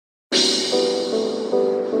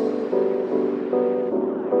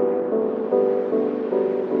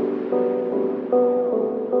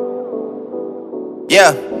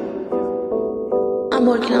Yeah. I'm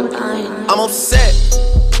working on dying. I'm upset.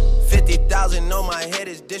 50,000 on my head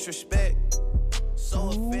is disrespect.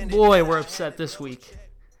 Boy, we're upset this week.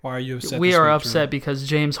 Why are you upset? We are upset because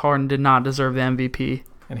James Harden did not deserve the MVP.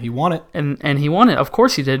 And he won it. And he won it. Of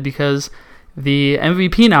course he did, because the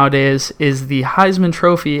MVP nowadays is the Heisman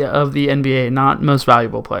Trophy of the NBA, not most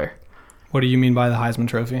valuable player. What do you mean by the Heisman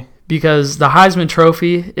Trophy? Because the Heisman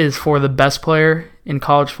Trophy is for the best player in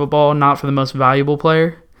college football, not for the most valuable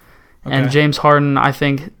player. Okay. And James Harden, I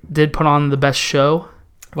think, did put on the best show.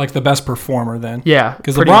 Like the best performer then? Yeah.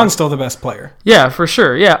 Because LeBron's still the best player. Yeah, for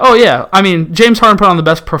sure. Yeah. Oh, yeah. I mean, James Harden put on the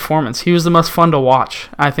best performance. He was the most fun to watch.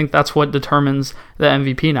 I think that's what determines the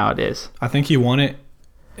MVP nowadays. I think he won it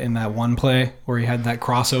in that one play where he had that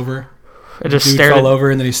crossover. It just dude fell over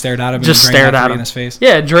and then he stared at him. Just and stared at him in his face.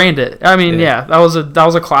 Yeah, it drained it. I mean, yeah, that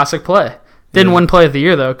was a classic play. Didn't win Play of the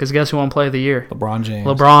Year though, because guess who won Play of the Year? LeBron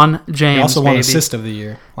James. He also won Assist of the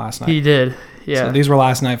Year last night. He did. Yeah. So these were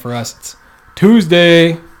last night for us. It's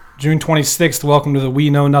Tuesday, June 26th. Welcome to the We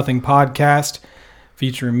Know Nothing podcast,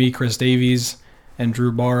 featuring me, Chris Davies, and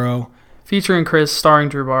Drew Barrow. Featuring Chris, starring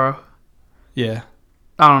Drew Barrow. Yeah.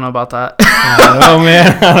 I don't know about that. Oh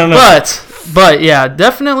man, I don't know. But yeah,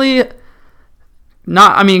 definitely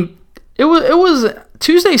not. I mean, it was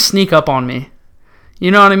Tuesday sneak up on me. You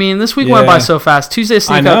know what I mean? This week went by so fast. Tuesday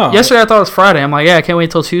sneak up. Yesterday I thought it was Friday. I'm like, yeah, I can't wait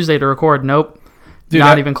till Tuesday to record. Nope. Dude,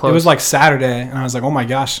 not even close. It was like Saturday, and I was like, oh my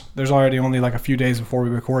gosh, there's already only like a few days before we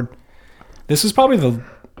record. This is probably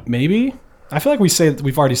maybe. I feel like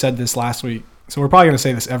we've already said this last week, so we're probably going to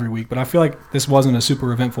say this every week, but I feel like this wasn't a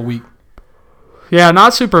super eventful week. Yeah,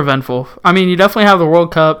 not super eventful. I mean, you definitely have the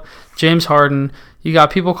World Cup, James Harden. You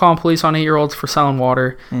got people calling police on 8-year-olds for selling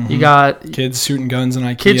water. Mm-hmm. You got kids shooting guns in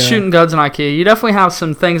IKEA. You definitely have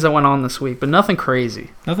some things that went on this week, but nothing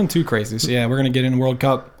crazy. Nothing too crazy. So yeah, we're going to get into World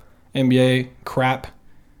Cup, NBA, crap,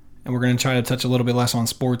 and we're going to try to touch a little bit less on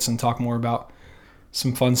sports and talk more about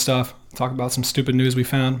some fun stuff. Talk about some stupid news we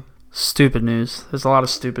found. Stupid news. There's a lot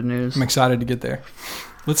of stupid news. I'm excited to get there.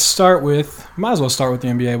 Might as well start with the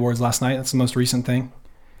NBA awards last night. That's the most recent thing.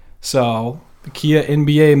 So, the Kia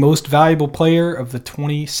NBA Most Valuable Player of the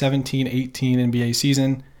 2017-18 NBA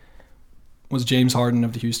season was James Harden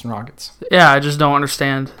of the Houston Rockets. Yeah, I just don't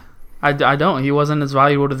understand. I don't. He wasn't as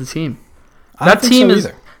valuable to the team. That team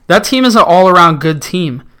is an all-around good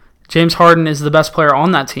team. James Harden is the best player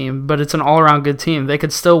on that team, but it's an all-around good team. They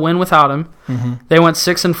could still win without him. Mm-hmm. They went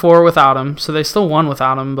 6-4 without him, so they still won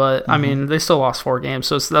without him, but, I mean, they still lost 4 games,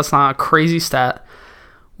 so that's not a crazy stat.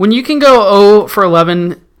 When you can go 0 for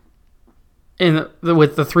 11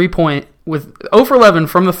 with the 3-point, with 0 for 11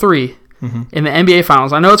 from the 3 in the NBA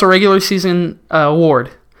Finals, I know it's a regular season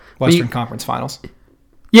award. Western Conference Finals.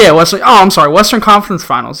 Yeah, Western Conference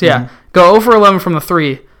Finals, yeah. Mm-hmm. Go 0 for 11 from the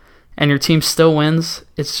 3. And your team still wins.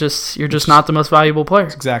 You're just not the most valuable player.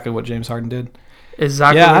 That's exactly what James Harden did.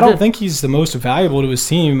 Exactly. Yeah, I don't think he's the most valuable to his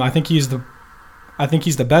team. I think he's the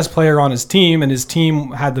best player on his team, and his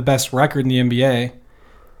team had the best record in the NBA.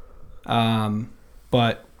 I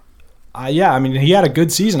mean, he had a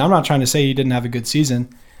good season. I'm not trying to say he didn't have a good season,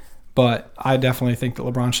 but I definitely think that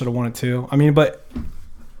LeBron should have won it too. I mean, but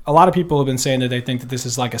a lot of people have been saying that they think that this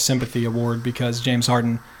is like a sympathy award because James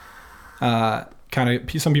Harden.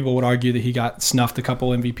 Some people would argue that he got snuffed a couple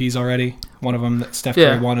MVPs already. One of them that Steph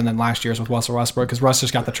Curry won, and then last year's with Russell Westbrook because Russ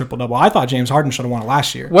just got the triple-double. I thought James Harden should have won it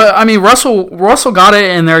last year. Well, I mean, Russell got it,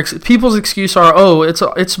 and people's excuse are,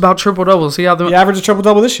 it's about triple-doubles. He averaged a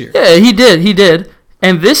triple-double this year. Yeah, he did.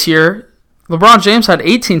 And this year, LeBron James had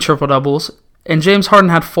 18 triple-doubles, and James Harden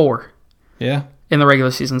had 4. Yeah. In the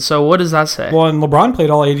regular season. So what does that say? Well, and LeBron played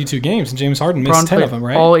all 82 games, and James Harden missed 10 of them,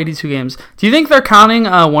 right? All 82 games. Do you think they're counting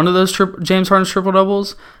one of those James Harden's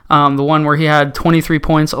triple-doubles, the one where he had 23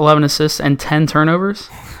 points, 11 assists, and 10 turnovers?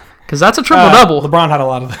 Because that's a triple-double. LeBron had a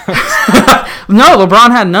lot of those. No, LeBron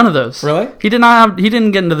had none of those. Really? He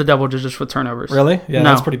didn't get into the double digits with turnovers. Really? Yeah,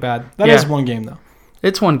 that's pretty bad. That is one game, though.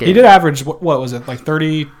 It's one game. He did average, what was it, like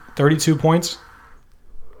 32 points?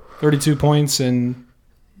 32 points and...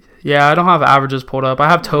 Yeah, I don't have averages pulled up. I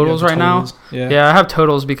have totals right now. Yeah, I have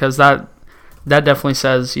totals because that definitely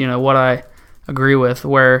says, what I agree with,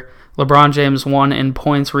 where LeBron James won in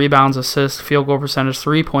points, rebounds, assists, field goal percentage,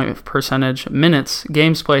 3-point percentage, minutes,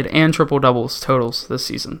 games played, and triple-doubles totals this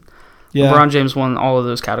season. Yeah. LeBron James won all of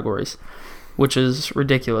those categories, which is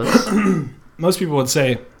ridiculous. Most people would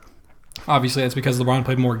say, obviously, that's because LeBron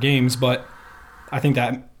played more games, but I think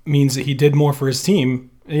that means that he did more for his team.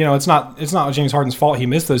 It's not James Harden's fault he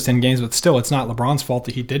missed those 10 games, but still, it's not LeBron's fault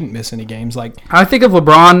that he didn't miss any games. I think if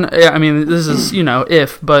LeBron, I mean, this is,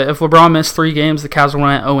 if LeBron missed 3 games, the Cavs would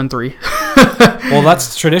win at 0-3. Well,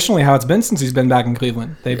 that's traditionally how it's been since he's been back in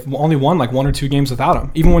Cleveland. They've only won like 1 or 2 games without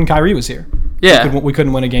him. Even when Kyrie was here. Yeah. We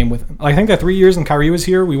couldn't win a game with him. I think that 3 years when Kyrie was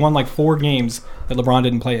here, we won like 4 games that LeBron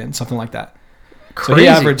didn't play in, something like that. Crazy. So he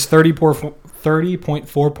averaged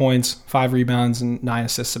 30.4 points, 5 rebounds, and 9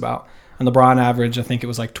 assists about. And LeBron averaged, I think it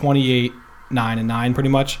was like 28, 9, and 9 pretty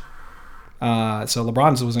much. So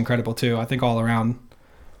LeBron's was incredible too. I think all around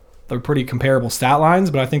they're pretty comparable stat lines,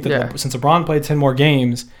 but I think that since LeBron played 10 more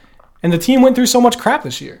games, and the team went through so much crap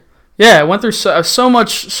this year. Yeah, it went through so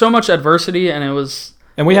much adversity, and it was.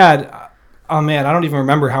 And we had, oh man, I don't even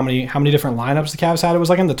remember how many different lineups the Cavs had. It was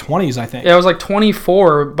like in the 20s, I think. Yeah, it was like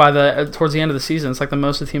 24 towards the end of the season. It's like the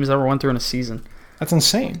most the teams ever went through in a season. That's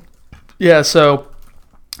insane. Yeah, so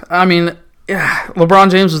I mean, yeah, LeBron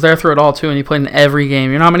James was there through it all too, and he played in every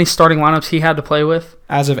game. You know how many starting lineups he had to play with?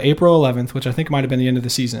 As of April 11th, which I think might have been the end of the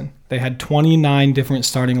season, they had 29 different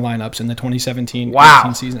starting lineups in the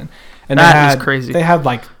 2017-18 season. And that is crazy. They had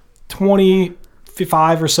like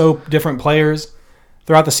 25 or so different players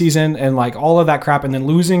throughout the season, and like all of that crap. And then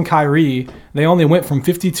losing Kyrie, they only went from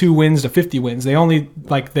 52 wins to 50 wins. They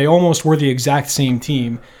almost were the exact same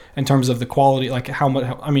team in terms of the quality. Like how much?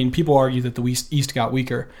 I mean, people argue that the East got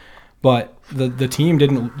weaker. But the team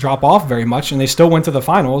didn't drop off very much, and they still went to the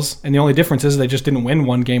finals. And the only difference is they just didn't win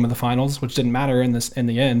one game of the finals, which didn't matter in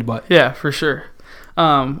the end. But yeah, for sure.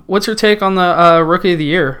 What's your take on the Rookie of the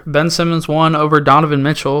Year? Ben Simmons won over Donovan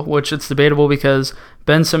Mitchell, which it's debatable because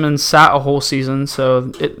Ben Simmons sat a whole season. So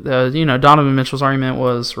Donovan Mitchell's argument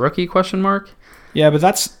was rookie ? Yeah, but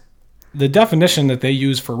that's the definition that they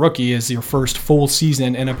use for rookie is your first full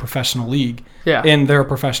season in a professional league. Yeah, in their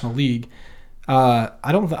professional league.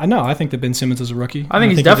 I think that Ben Simmons is a rookie. I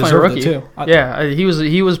think he's definitely a rookie too.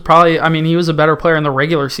 He was probably. I mean, he was a better player in the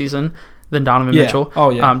regular season than Donovan Mitchell.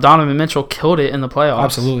 Oh yeah. Donovan Mitchell killed it in the playoffs.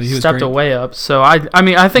 Absolutely, he stepped great. Way up. So I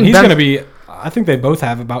think he's going to be. I think they both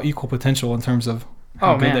have about equal potential in terms of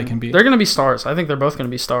how good they can be. They're going to be stars. I think they're both going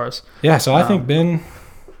to be stars. Yeah. So I think Ben.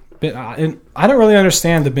 I don't really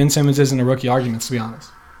understand the Ben Simmons isn't a rookie arguments, to be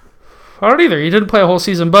honest. I don't either. He didn't play a whole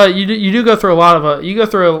season, but you do go through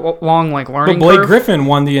a long like learning. But Blake curve. Griffin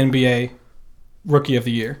won the NBA Rookie of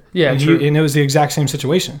the Year. Yeah, true. And it was the exact same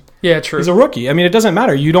situation. Yeah, true. He's a rookie. I mean, it doesn't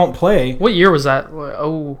matter. You don't play. What year was that?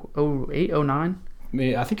 08, 09?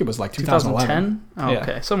 I think it was like 2011. 2010? Oh, yeah.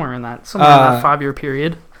 Okay. Somewhere in that 5-year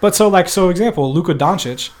period. But so example, Luka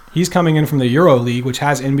Doncic, he's coming in from the Euro League, which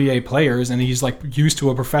has NBA players, and he's like used to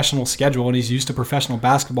a professional schedule, and he's used to professional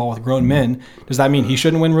basketball with grown men. Does that mean he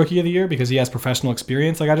shouldn't win Rookie of the Year because he has professional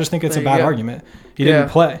experience? Like, I just think it's a bad argument. He didn't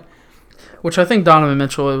play. Which I think Donovan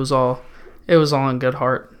Mitchell, it was all in good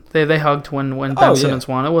heart. They hugged when Ben Simmons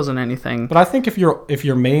won. It wasn't anything. But I think if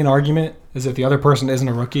your main argument is that the other person isn't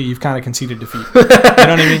a rookie, you've kind of conceded defeat. You know what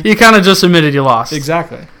I mean? You kind of just admitted you lost.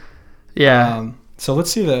 Exactly. Yeah. So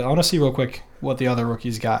let's see I want to see real quick what the other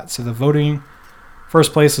rookies got. So the voting,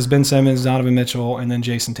 first place is Ben Simmons, Donovan Mitchell, and then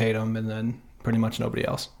Jason Tatum, and then pretty much nobody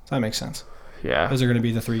else. So that makes sense. Yeah. Those are going to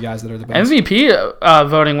be the 3 guys that are the best. MVP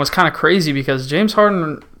voting was kind of crazy because James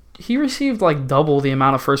Harden, he received like double the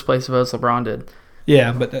amount of first place votes LeBron did.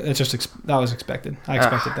 Yeah, but it's just that was expected. I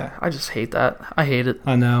expected that. I just hate that. I hate it.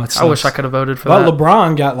 I know. I wish I could have voted for that. But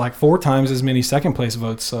LeBron got like 4 times as many second place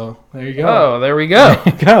votes, so there you go. Oh, there we go.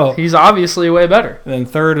 There you go. He's obviously way better. And then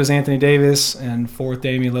 3rd was Anthony Davis, and 4th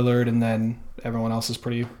Damian Lillard, and then everyone else is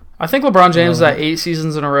pretty. I think LeBron James is at 8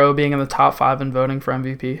 seasons in a row being in the top 5 in voting for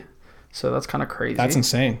MVP. So that's kind of crazy. That's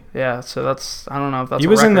insane. Yeah. So I don't know if that's. He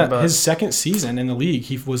was in his second season in the league.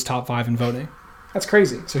 He was top 5 in voting. That's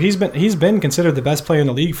crazy. So he's been considered the best player in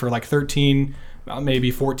the league for like 13,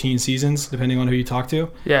 maybe 14 seasons, depending on who you talk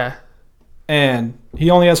to. Yeah. And he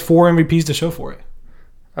only has 4 MVPs to show for it.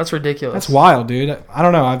 That's ridiculous. That's wild, dude. I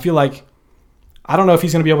don't know. I feel like I don't know if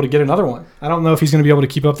he's going to be able to get another one. I don't know if he's going to be able to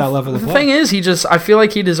keep up that level of play. The thing is, I feel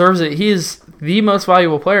like he deserves it. He is the most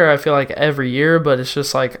valuable player, I feel like, every year, but it's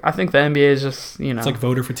just like, I think the NBA is just, It's like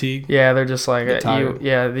voter fatigue. Yeah, they're just like,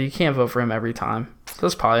 you can't vote for him every time. So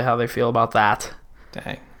that's probably how they feel about that.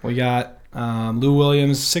 Dang. We got Lou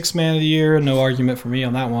Williams, 6th man of the year. No argument for me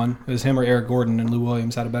on that one. It was him or Eric Gordon, and Lou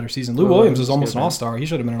Williams had a better season. Lou Williams was almost an all-star. He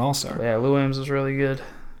should have been an all-star. Yeah, Lou Williams was really good.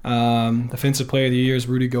 Defensive player of the year is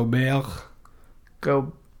Rudy Gobert.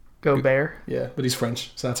 Gobert? Yeah, but he's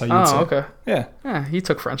French, so that's how you would say. Oh, okay. Yeah, he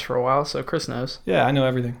took French for a while, so Chris knows. Yeah, I know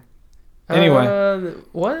everything. Anyway.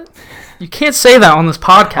 What? You can't say that on this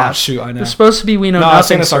podcast. Oh, shoot, I know. It's supposed to be we know nothing, I was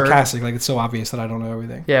saying it's sarcastic. Like, it's so obvious that I don't know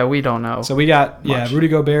everything. Yeah, we don't know. So we got, Rudy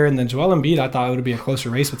Gobert and then Joel Embiid. I thought it would be a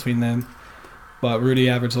closer race between them. But Rudy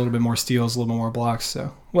averaged a little bit more steals, a little bit more blocks,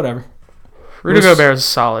 so whatever. Rudy Gobert is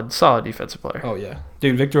a solid defensive player. Oh, yeah.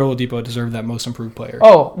 Dude, Victor Oladipo deserved that most improved player.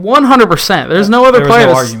 Oh, 100%. There's no other player.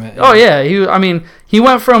 No argument. Yeah. Oh, yeah. He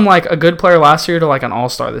went from like a good player last year to like an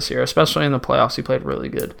all-star this year, especially in the playoffs. He played really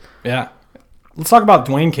good. Yeah. Let's talk about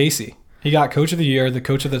Dwayne Casey. He got Coach of the Year, the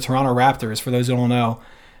coach of the Toronto Raptors, for those who don't know.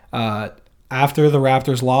 After the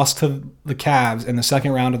Raptors lost to the Cavs in the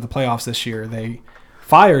second round of the playoffs this year, they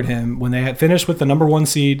fired him when they had finished with the number 1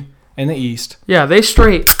 seed in the East. Yeah, they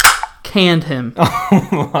straight canned him. Oh,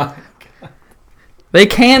 my God. They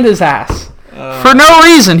canned his ass. For no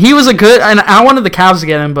reason. He was a good... And I wanted the Cavs to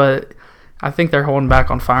get him, but I think they're holding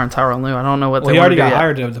back on firing Tyronn Lue. I don't know what they want to do. He already got yet.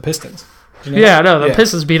 hired to the Pistons. You know? Yeah, I know. The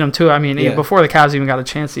Pistons beat him, too. I mean, before the Cavs even got a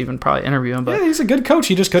chance to even probably interview him. But yeah, he's a good coach.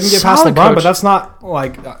 He just couldn't get past LeBron, but that's not,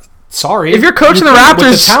 like... sorry. If you're coaching the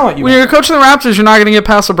Raptors, when you're coaching the Raptors, you're not going to get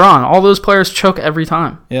past LeBron. All those players choke every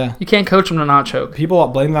time. Yeah. You can't coach them to not choke. People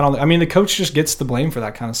blame that on... the coach just gets the blame for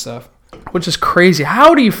that kind of stuff. Which is crazy.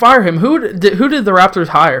 How do you fire him? Who did the Raptors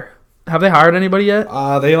hire? Have they hired anybody yet?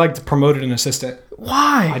 They promoted an assistant.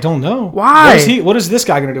 Why? I don't know. Why? What is this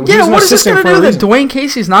guy going to do? Yeah, what is this going to do that Dwayne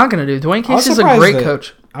Casey's not going to do? Dwayne Casey's a great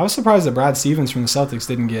coach. I was surprised that Brad Stevens from the Celtics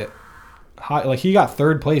didn't get high. Like, he got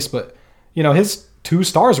third place, but, his 2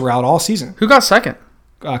 stars were out all season. Who got second?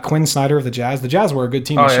 Quinn Snyder of the Jazz. The Jazz were a good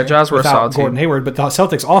team this year. Jazz were a solid Gordon team. Hayward, but the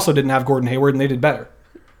Celtics also didn't have Gordon Hayward, and they did better.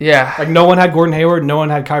 Yeah. Like, no one had Gordon Hayward, no one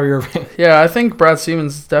had Kyrie Irving. Yeah, I think Brad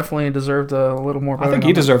Stevens definitely deserved a little more. I think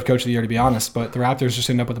he deserved Coach of the Year, to be honest, but the Raptors just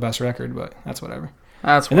ended up with the best record, but that's whatever.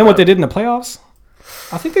 And then what they did in the playoffs,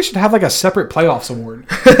 I think they should have like a separate playoffs award.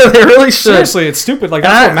 They really should. Seriously, it's stupid. Like,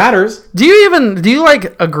 that's what matters. Do you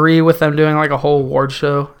like agree with them doing like a whole award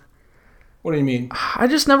show? What do you mean?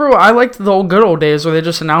 I liked the good old days where they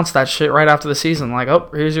just announced that shit right after the season. Like, oh,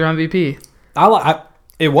 here's your MVP.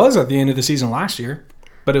 It was at the end of the season last year,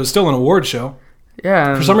 but it was still an award show.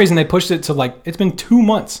 Yeah. For some reason, they pushed it to like, it's been 2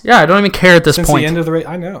 months. Yeah, I don't even care at this point. Since the end of the race.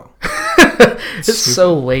 I know. It's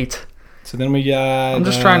so late. So then we got... I'm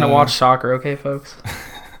just trying to watch soccer, okay, folks?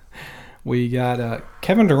 We got...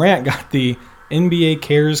 Kevin Durant got the NBA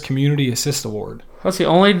Cares Community Assist Award. That's the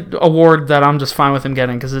only award that I'm just fine with him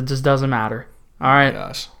getting because it just doesn't matter. All right.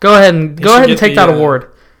 Gosh. Go ahead and take that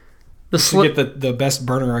award. Get the Best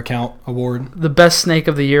Burner Account Award. The Best Snake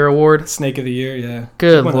of the Year Award. Snake of the Year, yeah.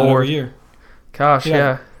 Good Lord. Every year. Gosh,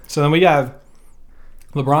 yeah. So then we have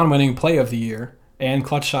LeBron winning Play of the Year and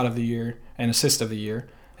Clutch Shot of the Year and Assist of the Year.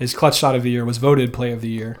 His Clutch Shot of the Year was voted Play of the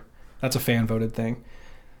Year. That's a fan-voted thing.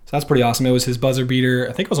 So that's pretty awesome. It was his buzzer beater.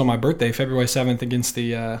 I think it was on my birthday, February 7th, against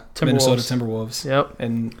the Minnesota Timberwolves. Yep.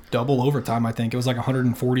 And double overtime, I think. It was like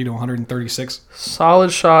 140 to 136.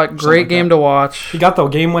 Solid shot. Great game to watch. He got the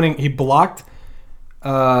game-winning. He blocked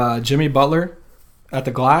Jimmy Butler at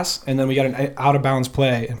the glass, and then we got an out-of-bounds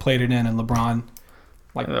play and played it in, and LeBron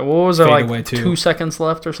what was there, like 2 seconds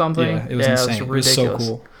left or something? Yeah, it was insane. It was so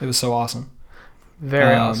cool. It was so awesome.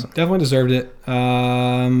 Very awesome. Definitely deserved it.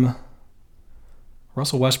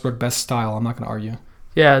 Russell Westbrook, best style. I'm not going to argue.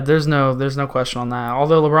 Yeah, there's no question on that.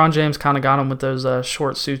 Although LeBron James kind of got him with those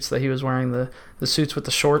short suits that he was wearing, the suits with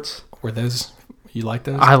the shorts. Were those, you like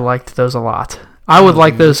those? I liked those a lot. I would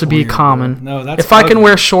like those to be common. No, that's if I can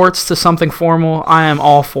wear shorts to something formal, I am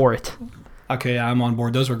all for it. Okay, yeah, I'm on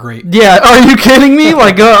board. Those were great. Yeah, are you kidding me?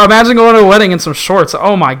 Like, imagine going to a wedding in some shorts.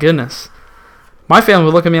 Oh my goodness. My family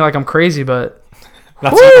would look at me like I'm crazy, but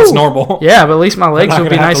that's normal. Yeah, but at least my legs would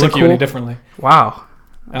be nice and cool. Any differently. Wow.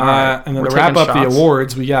 And then to wrap up the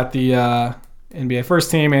awards, we got the NBA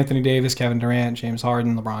First Team: Anthony Davis, Kevin Durant, James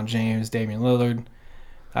Harden, LeBron James, Damian Lillard.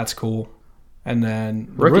 That's cool. And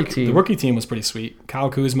then the rookie team was pretty sweet. Kyle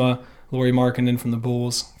Kuzma, Lauri Markkanen from the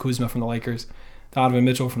Bulls, Kuzma from the Lakers, Donovan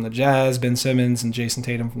Mitchell from the Jazz, Ben Simmons, and Jason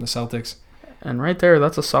Tatum from the Celtics. And right there,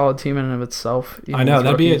 that's a solid team in and of itself. I know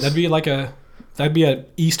that'd be an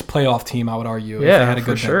East playoff team, I would argue. Yeah, if they had a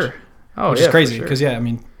good for sure. bench. Oh, which is crazy because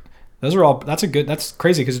those are all. That's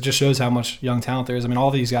crazy because it just shows how much young talent there is. I mean,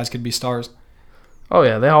 all these guys could be stars. Oh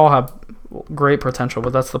yeah, they all have great potential,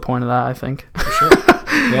 but that's the point of that, I think. For sure.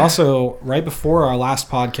 We also, right before our last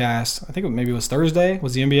podcast, I think maybe it was Thursday,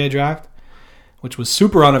 was the NBA draft, which was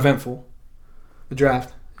super uneventful. The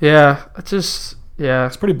draft. Yeah, it's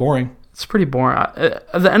pretty boring. It's pretty boring. The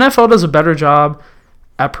NFL does a better job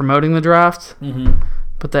at promoting the draft,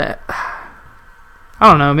 but I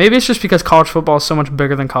don't know. Maybe it's just because college football is so much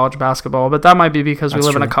bigger than college basketball, but that might be because we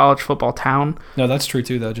live in a college football town. No, that's true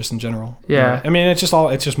too, though. Just in general. Yeah. I mean, it's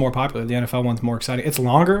just more popular. The NFL one's more exciting. It's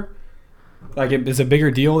longer. Like it's a bigger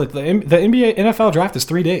deal. The NBA NFL draft is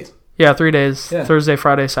 3 days. Yeah, 3 days. Yeah. Thursday,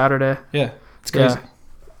 Friday, Saturday. Yeah, it's crazy. Yeah.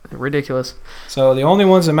 Ridiculous. So the only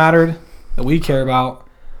ones that mattered that we care about,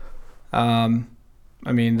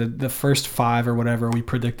 I mean, the first 5 or whatever we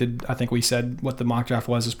predicted, I think we said what the mock draft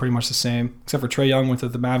was is pretty much the same, except for Trae Young went to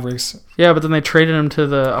the Mavericks. Yeah, but then they traded him to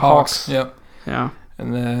the Hawks. Yep. Yeah.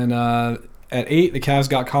 And then at 8, the Cavs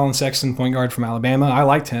got Colin Sexton, point guard from Alabama. I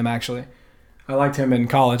liked him, actually. I liked him in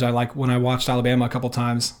college. When I watched Alabama a couple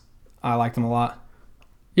times, I liked him a lot.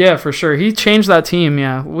 Yeah, for sure. He changed that team,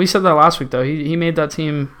 yeah. We said that last week, though. He made that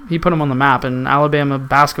team, he put them on the map, and Alabama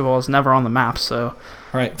basketball is never on the map, so.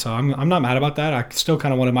 Right, so I'm not mad about that. I still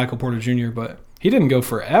kind of wanted Michael Porter Jr., but he didn't go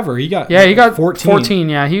forever. He got 14,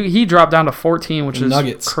 yeah. He dropped down to 14, which is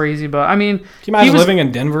Nuggets. Crazy, but, I mean. Can you imagine living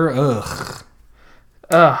in Denver? Ugh.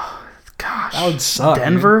 Gosh. That would suck.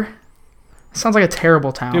 Denver? Sounds like a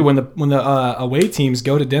terrible town. Dude, when the away teams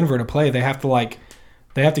go to Denver to play, they have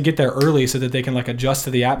to get there early so that they can adjust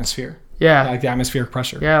to the atmosphere. Yeah. Like the atmospheric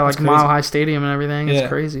pressure. Yeah, like Mile High Stadium and everything. Yeah. It's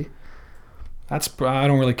crazy. I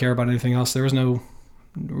don't really care about anything else. There was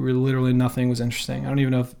literally nothing was interesting. I don't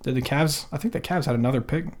even know if the Cavs, I think the Cavs had another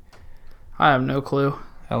pick. I have no clue.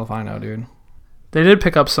 Hell if I know, dude. They did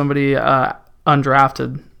pick up somebody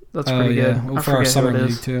undrafted. That's pretty good. Well, for our summer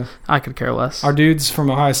league, too. I could care less. Our dudes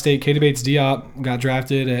from Ohio State, Katie Bates-Diop, got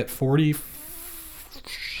drafted at 40.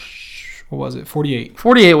 What was it? 48.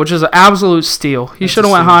 48, which is an absolute steal. He should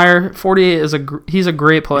have went higher. 48 he's a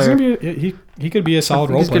great player. He could be a solid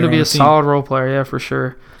role player. He's going to be a solid role player, yeah, for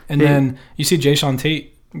sure. And then you see Jayshawn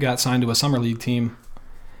Tate got signed to a summer league team.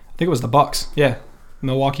 I think it was the Bucks. Yeah,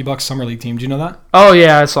 Milwaukee Bucks summer league team. Do you know that? Oh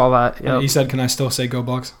yeah, I saw that. Yep. He said, "Can I still say go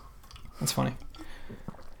Bucks?" That's funny.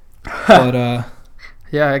 But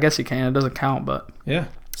yeah, I guess you can. It doesn't count, but yeah.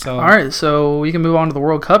 So all right, so we can move on to the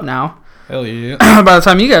World Cup now. Hell yeah. By the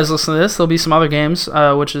time you guys listen to this, there'll be some other games,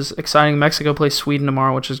 which is exciting. Mexico plays Sweden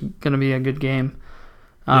tomorrow, which is going to be a good game.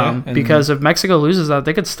 Because if Mexico loses that,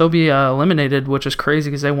 they could still be eliminated, which is crazy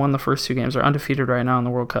because they won the first 2 games. They're undefeated right now in the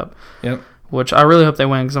World Cup. Yep. Which I really hope they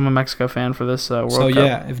win because I'm a Mexico fan for this World Cup. So,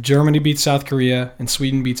 yeah, if Germany beats South Korea and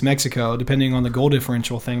Sweden beats Mexico, depending on the goal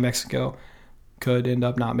differential thing, Mexico could end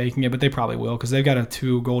up not making it, but they probably will because they've got a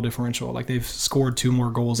 2-goal differential. Like, they've scored 2 more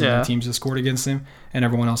goals than the teams that scored against them, and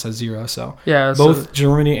everyone else has 0. So, both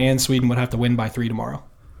Germany and Sweden would have to win by 3 tomorrow.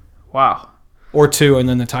 Wow. Or 2, and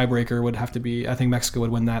then the tiebreaker would have to be, I think Mexico would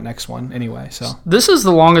win that next one anyway. So this is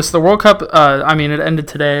the longest. The World Cup, it ended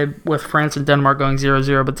today with France and Denmark going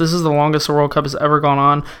 0-0, but this is the longest the World Cup has ever gone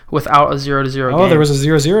on without a 0-0 game. Oh, there was a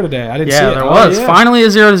 0-0 today. I didn't see it. Yeah, there was. Finally a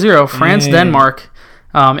 0-0. France-Denmark.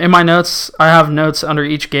 In my notes, I have notes under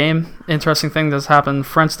each game. Interesting thing that's happened.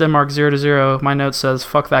 France-Denmark 0-0. My note says,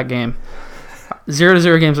 fuck that game.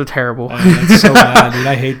 0-0 games are terrible. That's so bad, dude.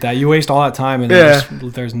 I hate that. You waste all that time and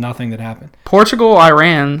there's nothing that happened.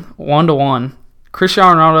 Portugal-Iran 1-1.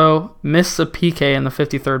 Cristiano Ronaldo missed a PK in the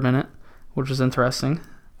 53rd minute, which was interesting.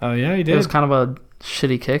 Oh, yeah, he did. It was kind of a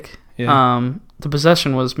shitty kick. Yeah. The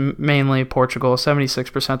possession was mainly Portugal,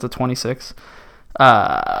 76% to 26.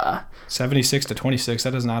 76 to 26.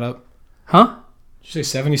 That does not up. Huh? Did you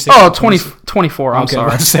say 76? Oh, 24. I'm sorry.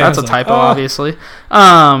 That's a typo, obviously.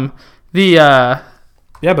 Yeah,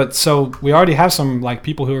 but so we already have some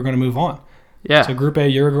people who are going to move on. Yeah. So Group A,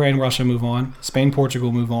 Uruguay and Russia move on. Spain,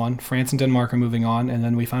 Portugal move on. France and Denmark are moving on. And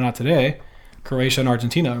then we found out today, Croatia and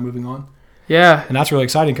Argentina are moving on. Yeah. And that's really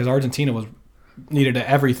exciting because Argentina needed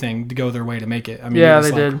everything to go their way to make it. I mean,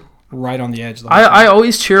 they did. Right on the edge. I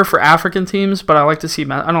always cheer for African teams, but I don't like to see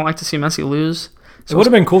Messi lose. So it would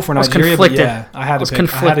have been cool for Nigeria, but yeah, I had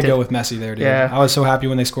to go with Messi there, dude. Yeah. I was so happy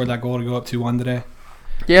when they scored that goal to go up 2-1 today.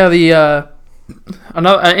 Yeah,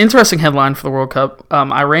 another interesting headline for the World Cup.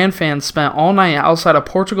 Iran fans spent all night outside of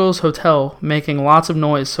Portugal's hotel making lots of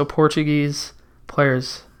noise so Portuguese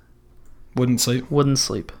players wouldn't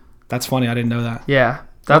sleep. That's funny. I didn't know that. Yeah,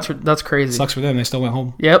 that's crazy. Sucks for them. They still went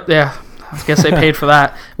home. Yep. Yeah. I guess they paid for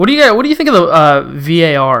that. What do you think of the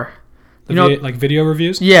VAR? Like video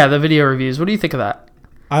reviews? Yeah, the video reviews. What do you think of that?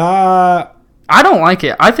 I don't like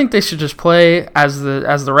it. I think they should just play as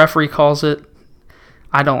the referee calls it.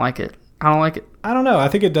 I don't like it. I don't know. I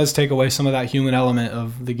think it does take away some of that human element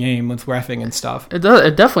of the game with reffing and stuff. It does.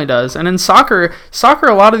 It definitely does. And in soccer,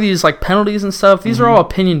 a lot of these penalties and stuff, these are all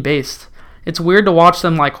opinion based. It's weird to watch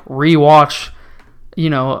them rewatch,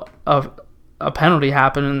 a penalty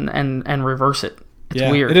happen and reverse it. It's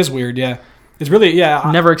weird. It is weird. Yeah, it's really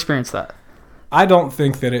Never experienced that. I don't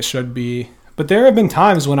think that it should be. But there have been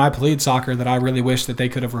times when I played soccer that I really wish that they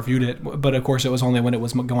could have reviewed it. But of course, it was only when it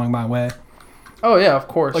was going my way. Oh, yeah, of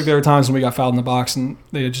course. There were times when we got fouled in the box and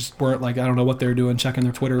they just weren't I don't know what they were doing, checking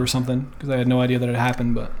their Twitter or something because they had no idea that it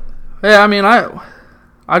happened. But yeah, I mean,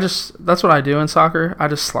 I That's what I do in soccer. I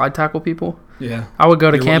just slide tackle people. Yeah. I would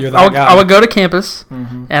go to I would go to campus,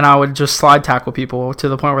 and I would just slide tackle people to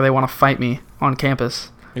the point where they want to fight me on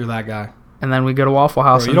campus. You're that guy. And then we go to Waffle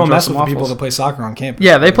House. Bro, you don't mess with the people that play soccer on campus.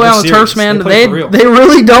 Yeah, they play on the turfs, man. They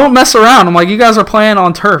really don't mess around. I'm like, you guys are playing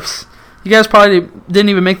on turfs. You guys probably didn't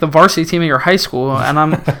even make the varsity team at your high school, and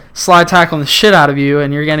I'm slide tackling the shit out of you,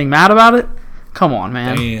 and you're getting mad about it? Come on,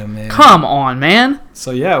 man. Damn, man. Come on, man.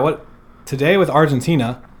 So, yeah, today with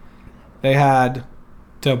Argentina, they had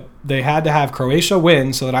to have Croatia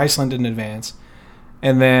win so that Iceland didn't advance,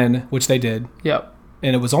 and then, which they did. Yep.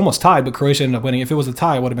 And it was almost tied, but Croatia ended up winning. If it was a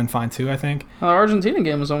tie, it would have been fine too, I think. The Argentina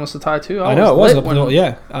game was almost a tie too. I know, it was.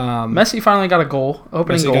 Yeah. Messi finally got a goal.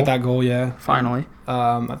 Opening goal. Messi got that goal, yeah. Finally.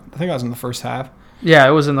 I think that was in the first half. Yeah,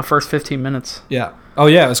 it was in the first 15 minutes. Yeah. Oh,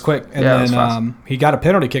 yeah, it was quick. And yeah, then he got a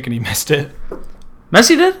penalty kick and he missed it.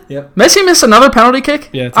 Messi did? Yep. Messi missed another penalty kick?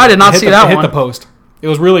 Yeah. I did not see that one. It hit the post. It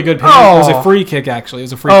was really good penalty. Oh. It was a free kick, actually. It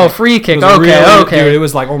was a free kick. Oh, free kick. Okay. Dude, it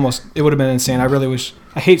was like almost, it would have been insane. I really wish,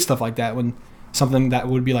 I hate stuff like that when something that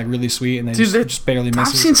would be like really sweet and they just barely miss it. I've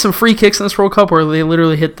seen some free kicks in this World Cup where they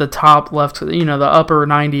literally hit the top left, the upper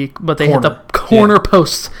 90, but they hit the corner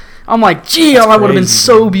post. I'm like, gee, that would have been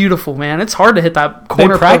so beautiful, man. It's hard to hit that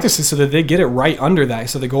corner. They practice it so that they get it right under that,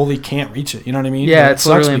 so the goalie can't reach it. You know what I mean? Yeah, it's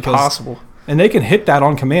literally impossible. And they can hit that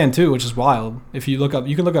on command too, which is wild. If you look up,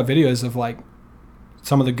 you can look up videos of like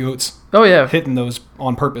some of the goats. Oh yeah, hitting those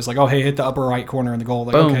on purpose. Like, oh hey, hit the upper right corner in the goal.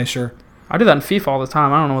 Like, boom. Okay, sure. I do that in FIFA all the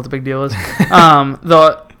time. I don't know what the big deal is.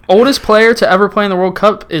 The oldest player to ever play in the World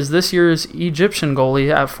Cup is this year's Egyptian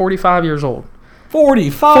goalie at 45 years old.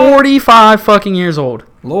 45? 45 fucking years old.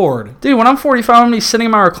 Lord. Dude, when I'm 45, I'm going to be sitting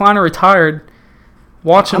in my recliner retired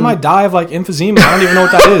watching. I might die of like emphysema. I don't even know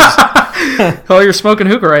what that is. Oh, you're smoking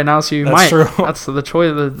hookah right now, so That's might. True. That's the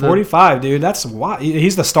choice. The 45, dude. That's why.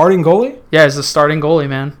 He's the starting goalie? Yeah, he's the starting goalie,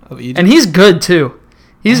 man. Of Egypt. And he's good, too.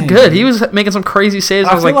 He's good. He was making some crazy saves.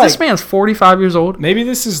 I was like, this man's 45 years old. Maybe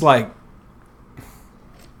this is like,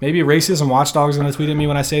 maybe racism watchdogs are going to tweet at me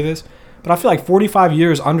when I say this, but I feel like 45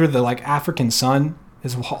 years under the like African sun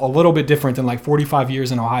is a little bit different than like 45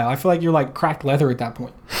 years in Ohio. I feel like you're like cracked leather at that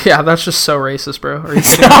point. Yeah, that's just so racist, bro. Are you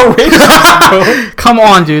it's not racist, bro. Come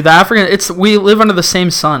on, dude. The African, we live under the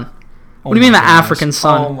same sun. What do you mean the African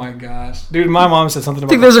sun? Oh my gosh, dude. My mom said something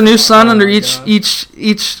about. Think there's a new sun under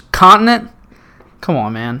each continent? Come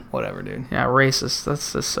on, man. Whatever, dude. Yeah, racist.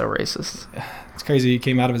 That's just so racist. It's crazy he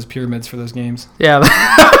came out of his pyramids for those games. Yeah.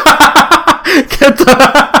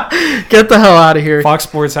 Get the hell out of here. Fox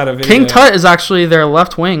Sports had a video. King Tut is actually their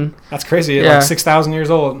left wing. That's crazy. Yeah. Like 6,000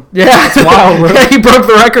 years old. Yeah. That's wild, bro. Yeah, he broke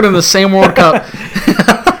the record in the same World Cup.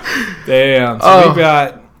 Damn. So we've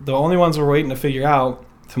got the only ones we're waiting to figure out.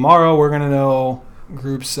 Tomorrow we're going to know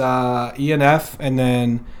groups E and F, and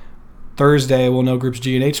then Thursday we'll know groups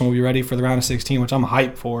G and H, and we'll be ready for the round of 16, which I'm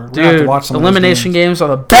hyped for. Dude, have to watch some elimination games are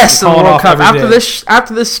the best in the World Cup.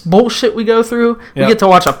 After this bullshit we go through, we get to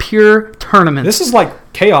watch a pure tournament. This is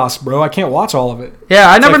like chaos, bro. I can't watch all of it.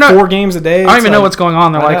 Yeah, I never know. 4 games a day. I don't even know what's going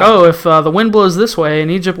on. They're like, oh, if the wind blows this way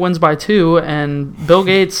and Egypt wins by 2 and Bill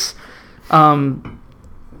Gates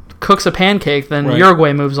cooks a pancake, then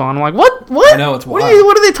Uruguay moves on. I'm like, what? I know, it's wild.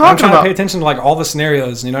 What are they talking about? I'm trying to pay attention to like all the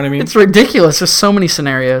scenarios, you know what I mean? It's ridiculous. There's so many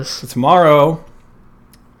scenarios. So tomorrow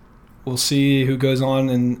we'll see who goes on,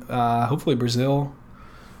 and hopefully Brazil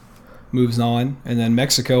moves on, and then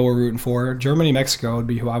Mexico we're rooting for. Germany, Mexico would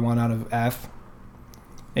be who I want out of F.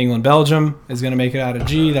 England, Belgium is going to make it out of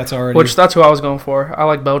G. That's who I was going for. I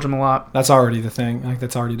like Belgium a lot. That's already the thing. I think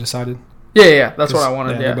that's already decided. Yeah. That's what I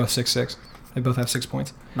wanted. Yeah, they're both 6-6. They both have 6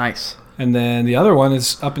 points. Nice. And then the other one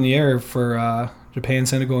is up in the air for Japan,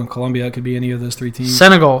 Senegal, and Colombia. It could be any of those 3 teams.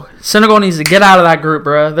 Senegal needs to get out of that group,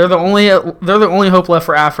 bro. They're the only hope left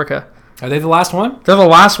for Africa. Are they the last one? They're the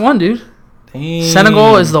last one, dude. Dang.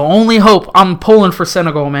 Senegal is the only hope. I'm pulling for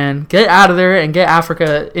Senegal, man. Get out of there and get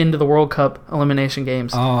Africa into the World Cup elimination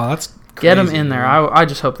games. Oh, that's crazy. Get them in there. I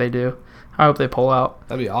just hope they do. I hope they pull out.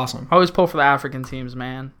 That'd be awesome. I always pull for the African teams,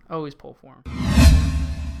 man. Always pull for them.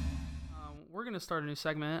 We're going to start a new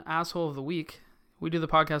segment, Asshole of the Week. We do the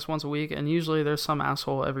podcast once a week, and usually there's some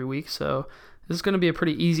asshole every week, so this is going to be a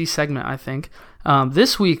pretty easy segment, I think.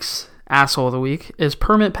 This week's Asshole of the Week is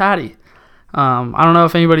Permit Patty. I don't know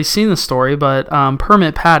if anybody's seen the story, but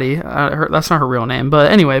Permit Patty, that's not her real name,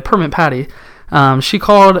 but anyway, Permit Patty, she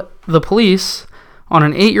called the police on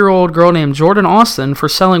an 8-year-old girl named Jordan Austin for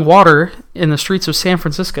selling water in the streets of San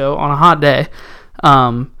Francisco on a hot day.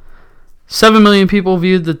 7 million people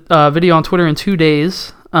viewed the video on Twitter in 2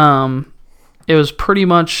 days. It was pretty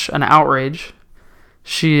much an outrage.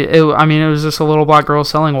 It was just a little black girl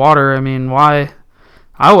selling water. I mean, why?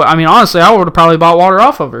 I mean, honestly, I would have probably bought water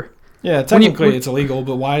off of her. Yeah, technically it's illegal,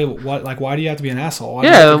 but why do you have to be an asshole?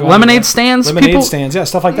 Lemonade stands. Stands, yeah,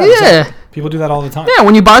 stuff like that. Yeah. People do that all the time. Yeah,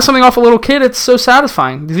 when you buy something off a little kid, it's so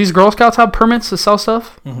satisfying. Do these Girl Scouts have permits to sell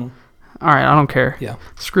stuff? Mm-hmm. All right, I don't care. Yeah.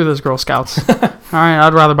 Screw those Girl Scouts. All right,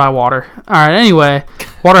 I'd rather buy water. All right, anyway,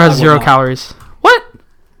 water has 0 calories. What?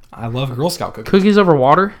 I love Girl Scout cookies. Cookies over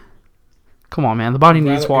water? Come on, man. The body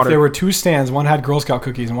needs water. If there were 2 stands, one had Girl Scout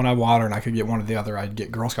cookies and one had water, and I could get one or the other, I'd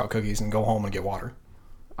get Girl Scout cookies and go home and get water.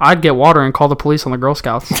 I'd get water and call the police on the Girl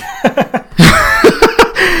Scouts.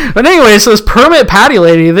 But anyway, so this Permit Patty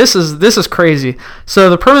lady, this is crazy. So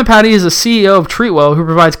the Permit Patty is the CEO of Treatwell, who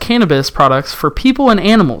provides cannabis products for people and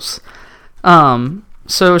animals.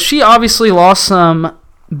 So she obviously lost some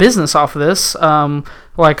business off of this,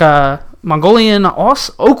 Mongolian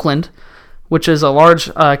Oakland, which is a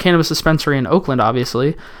large cannabis dispensary in Oakland,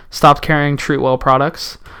 obviously, stopped carrying Treatwell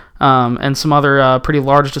products, and some other pretty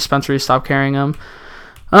large dispensaries stopped carrying them.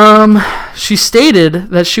 She stated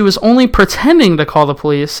that she was only pretending to call the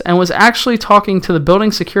police and was actually talking to the building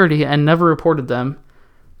security and never reported them.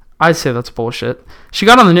 I'd say that's bullshit. She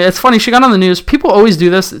got on the news. It's funny. She got on the news. People always do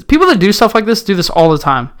this. People that do stuff like this do this all the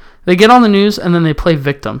time. They get on the news and then they play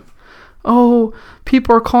victim. Oh,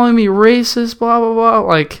 people are calling me racist, blah, blah, blah.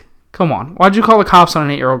 Like, come on. Why'd you call the cops on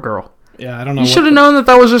an 8-year-old girl? Yeah, I don't know. You should have known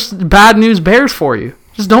that was just bad news bears for you.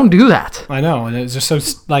 Just don't do that. I know. And it's just so,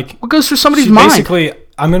 like... What goes through somebody's mind? Basically,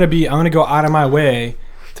 I'm gonna go out of my way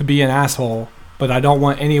to be an asshole, but I don't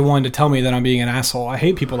want anyone to tell me that I'm being an asshole. I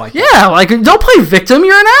hate people like that. Yeah, like, don't play victim.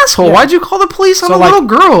 You're an asshole. Yeah. Why'd you call the police on a little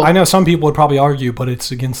girl? I know some people would probably argue, but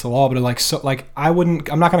it's against the law. But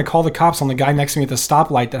I'm not gonna call the cops on the guy next to me at the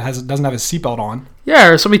stoplight that doesn't have his seatbelt on. Yeah,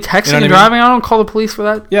 or somebody texting and driving. I don't call the police for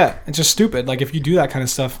that. Yeah, it's just stupid. Like, if you do that kind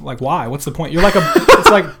of stuff, like, why? What's the point? You're like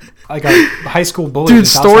it's like a high school bully. Dude,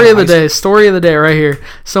 story of the day right here.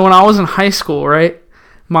 So when I was in high school, right?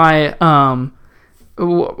 I'm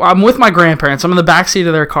with my grandparents. I'm in the backseat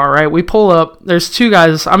of their car, right? We pull up. There's 2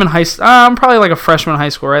 guys. I'm probably like a freshman in high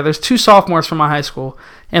school, right? There's 2 sophomores from my high school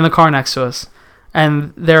in the car next to us,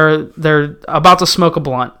 and they're about to smoke a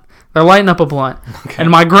blunt. They're lighting up a blunt, okay. And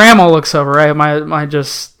my grandma looks over, right? My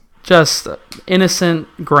just innocent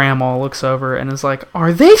grandma looks over and is like,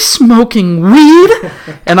 "Are they smoking weed?"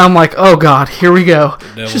 And I'm like, "Oh God, here we go."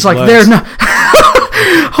 She's like, "They're not."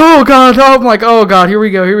 Oh God! I'm like, "Oh God, here we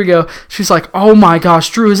go." She's like, "Oh my gosh,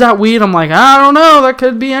 Drew, is that weed?" I'm like, "I don't know. That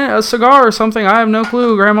could be a cigar or something. I have no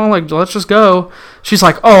clue." Grandma, like, "Let's just go." She's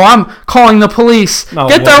like, "Oh, I'm calling the police.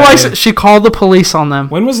 Get their license." She called the police on them.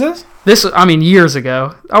 When was this? Years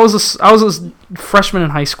ago. I was a freshman in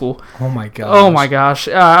high school. Oh my gosh. Oh my gosh.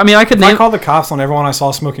 I call the cops on everyone I saw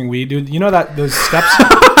smoking weed, dude. You know those steps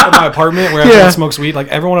at my apartment where everyone smokes weed? Like,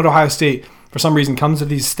 everyone at Ohio State, for some reason, comes to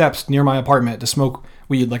these steps near my apartment to smoke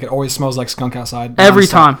weed. Like, it always smells like skunk outside. Every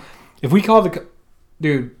time. If we called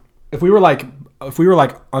if we were like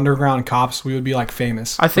underground cops, we would be like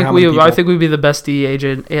famous. I think we'd be the best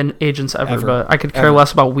DEA agents ever, but I could care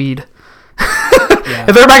less about weed. Yeah.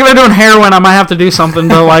 If they're back there doing heroin, I might have to do something.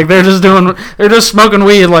 But like they're just smoking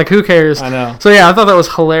weed. Like, who cares? I know. So yeah, I thought that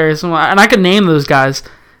was hilarious, and I could name those guys,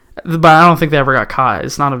 but I don't think they ever got caught.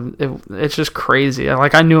 It's just crazy.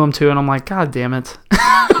 Like, I knew them too, and I'm like, God damn it.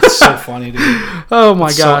 It's so funny, dude. Oh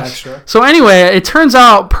my gosh. So anyway, it turns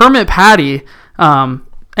out Permit Patty.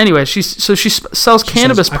 Anyway, she sells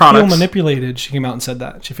cannabis products. I feel manipulated. She came out and said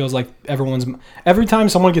that. She feels like every time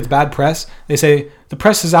someone gets bad press, they say, the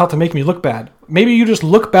press is out to make me look bad. Maybe you just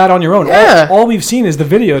look bad on your own. Yeah. All we've seen is the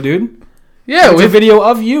video, dude. Yeah. It's a video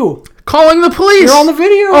of you. Calling the police. You're on the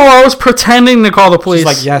video. Oh, I was pretending to call the police. She's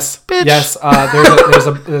like, yes. Bitch. Yes.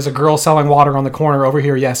 There's a girl selling water on the corner over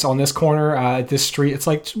here. Yes, on this corner, at this street. It's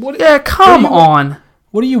like, what? Yeah, come on.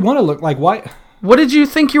 What do you want to look like? Why? What did you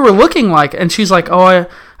think you were looking like? And she's like, oh,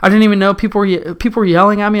 I didn't even know people were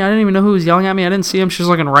yelling at me. I didn't even know who was yelling at me. I didn't see him. She was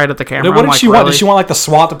looking right at the camera. What did she want? Did she want like the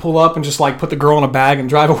SWAT to pull up and just like put the girl in a bag and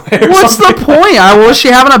drive away? What's the point? Was she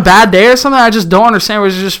having a bad day or something? I just don't understand.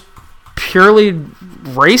 Was it just purely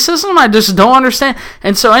racism? I just don't understand.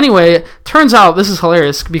 And so anyway, it turns out this is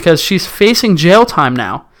hilarious because she's facing jail time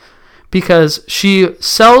now because she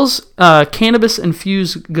sells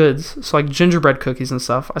cannabis-infused goods, so like gingerbread cookies and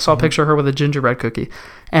stuff. I saw a picture of her with a gingerbread cookie.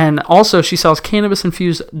 And also she sells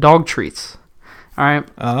cannabis-infused dog treats. All right?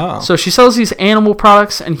 Oh. So she sells these animal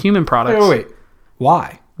products and human products. Wait.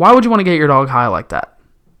 Why? Why would you want to get your dog high like that?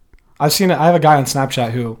 I have a guy on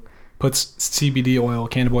Snapchat who puts CBD oil,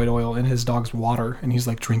 cannabinoid oil in his dog's water, and he's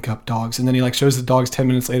like, drink up, dogs. And then he like shows the dogs 10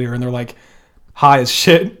 minutes later, and they're like high as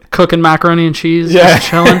shit. Cooking macaroni and cheese. Yeah. Just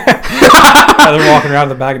chilling. Yeah, they're walking around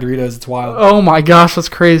with a bag of Doritos. It's wild. Oh my gosh, that's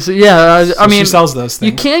crazy. Yeah, I mean, she sells those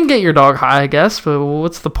things. You can get your dog high, I guess, but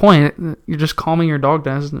what's the point? You're just calming your dog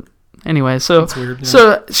down, isn't it? Anyway, so that's weird, yeah.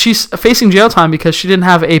 So she's facing jail time because she didn't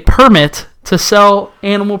have a permit to sell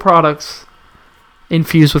animal products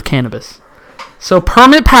infused with cannabis. So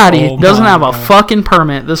Permit Patty doesn't have a fucking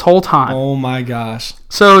permit this whole time. Oh my gosh.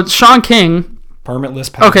 So Sean King.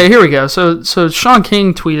 Permitless Patty. Okay, here we go. So Sean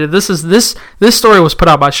King tweeted, this story was put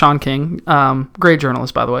out by Sean King, great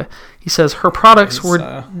journalist, by the way. He says her products were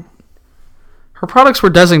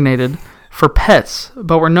designated for pets,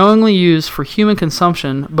 but were knowingly used for human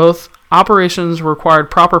consumption. Both operations required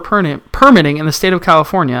proper permitting in the state of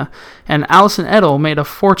California, and Allison Edel made a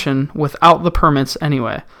fortune without the permits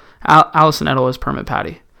anyway. Allison Edel is Permit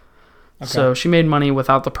Patty. Okay. So she made money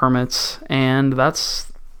without the permits, and that's...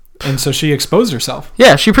 And so she exposed herself.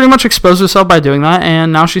 Yeah, she pretty much exposed herself by doing that,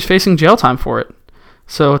 and now she's facing jail time for it.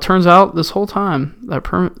 So it turns out this whole time that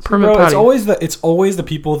Permit Patty... It's always the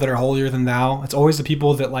people that are holier than thou. It's always the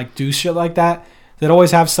people that like do shit like that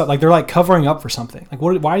always have stuff like they're like covering up for something. Like,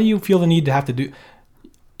 why do you feel the need to have to do?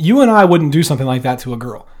 You and I wouldn't do something like that to a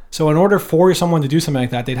girl. So in order for someone to do something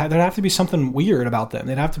like that, there'd have to be something weird about them.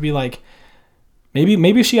 They'd have to be like,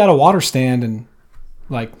 maybe she had a water stand and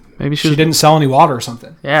like. Maybe she didn't sell any water or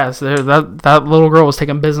something. Yeah, so that little girl was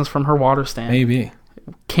taking business from her water stand. Maybe.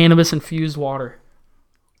 Cannabis-infused water.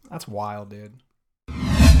 That's wild, dude.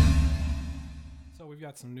 So we've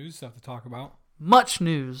got some news stuff to talk about. Much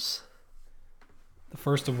news. The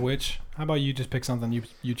first of which, how about you just pick something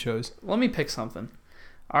you chose? Let me pick something.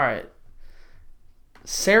 All right.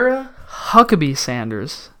 Sarah Huckabee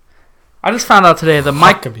Sanders. I just found out today that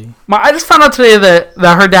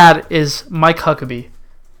that her dad is Mike Huckabee.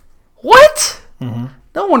 What? Mm-hmm.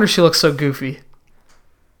 No wonder she looks so goofy.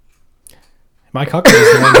 Mike Huckabee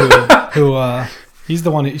is the one who he's the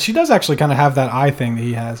one. She does actually kind of have that eye thing that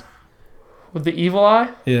he has. With the evil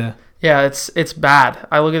eye? Yeah. Yeah, it's bad.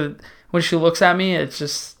 I look at it, when she looks at me, it's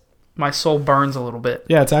just, my soul burns a little bit.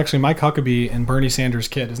 Yeah, it's actually Mike Huckabee and Bernie Sanders'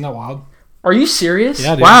 kid. Isn't that wild? Are you serious?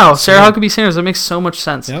 Yeah, dude. Wow, Sarah Huckabee Sanders. That makes so much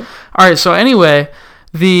sense. Yep. All right, so anyway,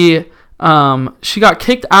 she got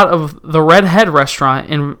kicked out of the Red Head restaurant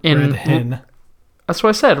in Red Hen. That's what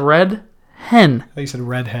I said. Red Hen. I thought you said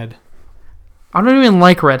redhead. I don't even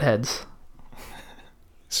like redheads.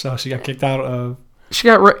 So she got kicked out of. She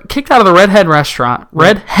got kicked out of the Red Head restaurant.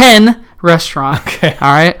 Red Hen restaurant. Okay.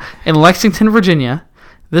 All right, in Lexington, Virginia.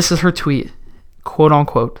 This is her tweet, quote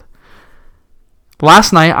unquote.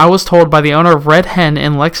 Last night, I was told by the owner of Red Hen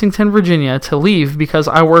in Lexington, Virginia, to leave because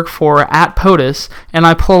I work for @POTUS, and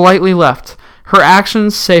I politely left. Her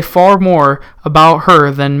actions say far more about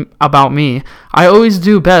her than about me. I always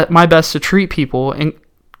do my best to treat people,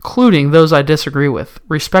 including those I disagree with,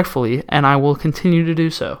 respectfully, and I will continue to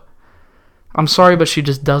do so. I'm sorry, but she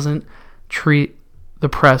just doesn't treat the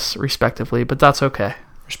press respectively, but that's okay.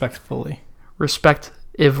 Respectively.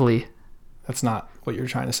 That's not what you're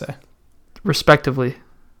trying to say. Respectively.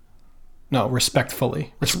 No,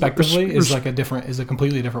 respectfully. Respectively is a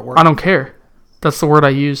completely different word. I don't care. That's the word I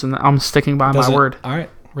use, and I'm sticking by my word. All right.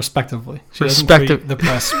 Respectively. She doesn't treat the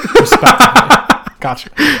press respectively. Gotcha.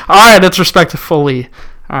 All right, it's respectfully.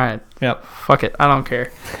 All right. Yep. Fuck it. I don't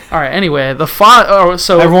care. All right. Anyway,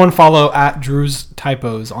 so everyone follow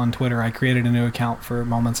 @DrewsTypos on Twitter. I created a new account for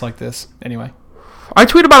moments like this. Anyway. I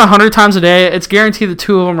tweet about 100 times a day. It's guaranteed that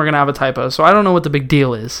 2 of them are going to have a typo, so I don't know what the big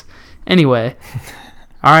deal is. Anyway.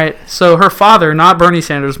 All right. So her father, not Bernie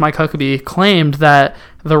Sanders, Mike Huckabee, claimed that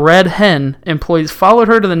the Red Hen employees followed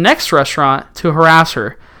her to the next restaurant to harass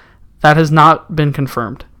her. That has not been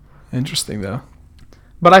confirmed. Interesting, though.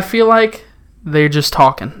 But I feel like they're just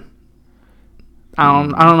talking. I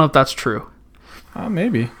don't know if that's true.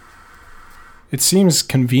 Maybe. It seems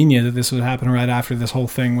convenient that this would happen right after this whole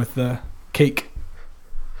thing with the cake.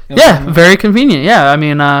 You know yeah, very convenient. Yeah, I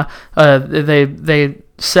mean, they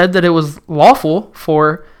said that it was lawful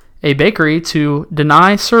for a bakery to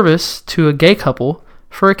deny service to a gay couple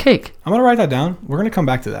for a cake. I'm gonna write that down. We're gonna come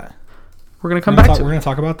back to that. We're gonna come back to. We're gonna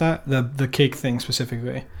talk about that, the cake thing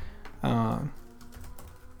specifically.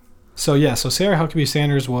 So Sarah Huckabee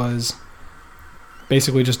Sanders was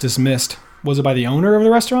basically just dismissed. Was it by the owner of the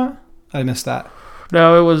restaurant? I missed that.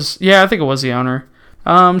 No, it was. Yeah, I think it was the owner.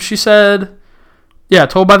 She said,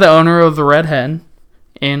 told by the owner of the Red Hen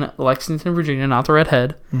in Lexington, Virginia, not the Red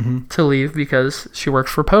Head, to leave because she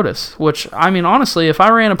works for POTUS. Which, I mean, honestly, if I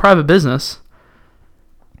ran a private business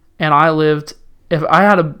and I lived,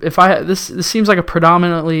 this seems like a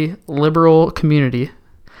predominantly liberal community.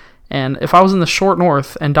 And if I was in the short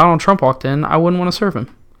north and Donald Trump walked in, I wouldn't want to serve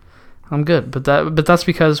him. I'm good. But that's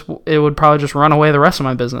because it would probably just run away the rest of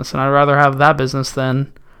my business, and I'd rather have that business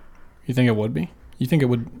than. You think it would be? You think it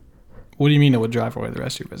would? What do you mean it would drive away the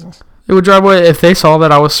rest of your business? It would drive away if they saw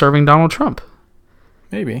that I was serving Donald Trump.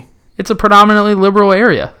 Maybe. It's a predominantly liberal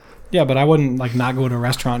area. Yeah, but I wouldn't not go to a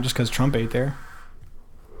restaurant just because Trump ate there.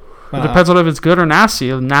 It depends on if it's good or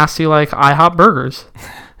nasty. Nasty like IHOP burgers.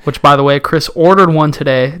 Which, by the way, Chris ordered one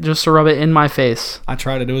today just to rub it in my face. I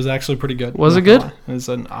tried it. It was actually pretty good. Was it good? It was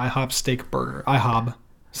an IHOP steak burger. IHOB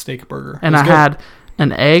steak burger. And I had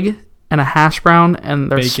an egg and a hash brown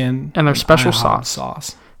and their bacon and their special IHOB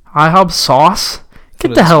sauce. IHOB sauce?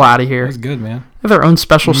 Get the hell out of here. That's good, man. They have their own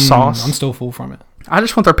special sauce. I'm still full from it. I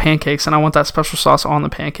just want their pancakes, and I want that special sauce on the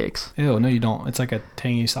pancakes. Ew, no, you don't. It's like a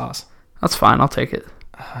tangy sauce. That's fine. I'll take it.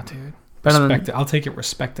 Dude. I'll take it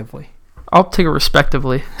respectively. I'll take it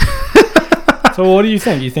respectively. So what do you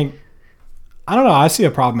think? You think... I don't know. I see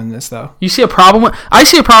a problem in this, though. You see a problem with... I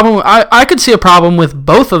see a problem... I could see a problem with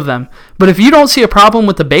both of them. But if you don't see a problem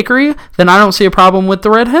with the bakery, then I don't see a problem with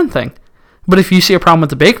the Red Hen thing. But if you see a problem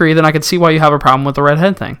with the bakery, then I could see why you have a problem with the Red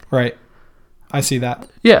Hen thing. Right. I see that.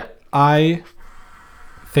 Yeah. I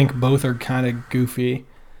think both are kind of goofy.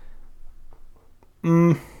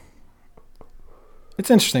 It's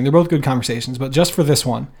interesting. They're both good conversations, but just for this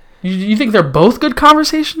one. You think they're both good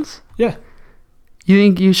conversations? Yeah. You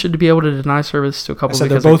think you should be able to deny service to a couple? I said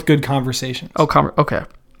they're both good conversations. Oh, okay.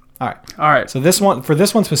 All right. So this one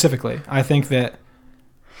specifically, I think that.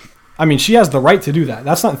 I mean, she has the right to do that.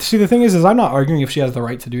 That's not. See, the thing is I'm not arguing if she has the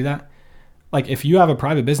right to do that. Like, if you have a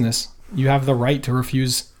private business, you have the right to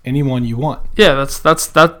refuse anyone you want. Yeah,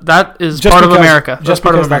 that is just part of America. Just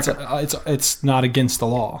part of America. It's not against the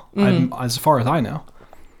law, as far as I know.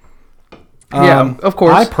 Yeah, of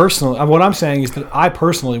course. What I'm saying is that I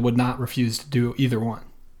personally would not refuse to do either one.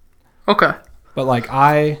 Okay. But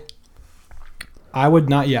I would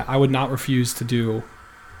not. Yeah, I would not refuse to do.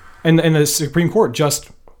 And the Supreme Court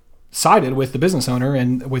just sided with the business owner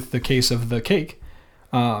and with the case of the cake,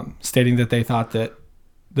 stating that they thought that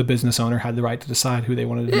the business owner had the right to decide who they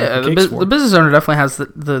wanted to make the cakes for. The business owner definitely has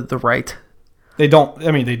the right. They don't.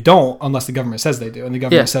 I mean, they don't unless the government says they do, and the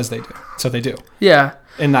government says they do, so they do. Yeah.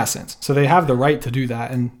 In that sense, so they have the right to do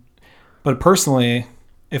that. But personally,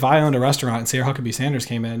 if I owned a restaurant and Sarah Huckabee Sanders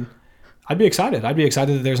came in, I'd be excited. I'd be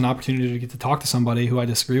excited that there's an opportunity to get to talk to somebody who I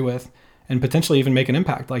disagree with, and potentially even make an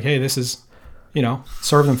impact. Like, hey, this is,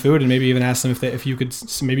 serve them food, and maybe even ask them if you could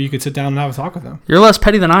sit down and have a talk with them. You're less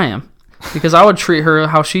petty than I am, because I would treat her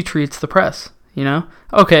how she treats the press.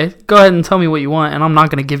 Okay, go ahead and tell me what you want, and I'm not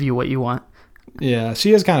going to give you what you want. Yeah,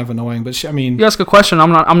 she is kind of annoying, but you ask a question,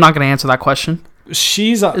 I'm not going to answer that question.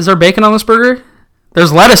 Is there bacon on this burger?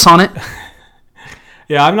 There's lettuce on it.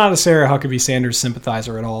 Yeah, I'm not a Sarah Huckabee Sanders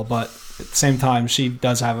sympathizer at all, but at the same time, she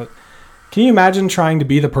does have it. Can you imagine trying to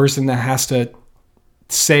be the person that has to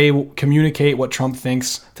communicate what Trump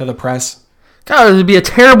thinks to the press? God, it would be a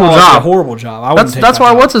terrible job. It's a horrible job. That's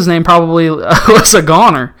why what's his name probably was a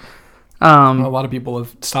goner. A lot of people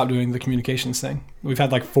have stopped doing the communications thing. We've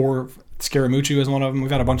had 4. Scaramucci was one of them.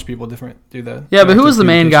 We've had a bunch of people do the. Yeah, but who was the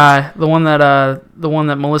main guy? The one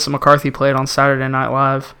that Melissa McCarthy played on Saturday Night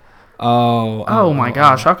Live. Oh my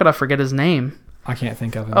gosh! How could I forget his name? I can't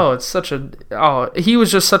think of him. He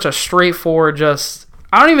was just such a straightforward.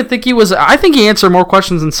 I don't even think he was. I think he answered more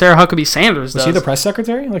questions than Sarah Huckabee Sanders does. Was she the press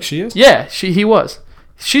secretary like she is? Yeah, he was.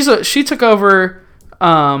 She took over.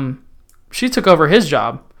 She took over his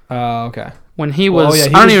job. Okay. When he was.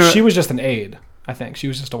 She was just an aide. I think she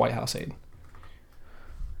was just a White House aide.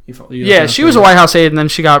 She was a White House aide, and then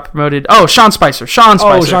she got promoted. Oh, Sean Spicer. Sean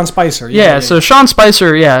Spicer. Yeah. So Sean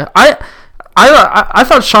Spicer. Yeah, I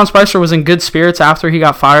thought Sean Spicer was in good spirits after he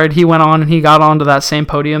got fired. He went on and he got onto that same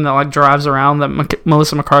podium that drives around that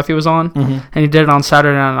Melissa McCarthy was on, and he did it on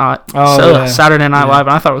Saturday Night. Saturday Night Live,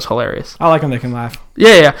 and I thought it was hilarious. I like when they can laugh.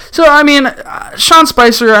 Yeah. So I mean, Sean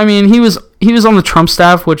Spicer. I mean, he was on the Trump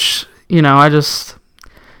staff, which Yeah.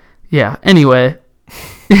 Anyway,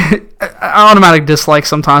 I automatic dislike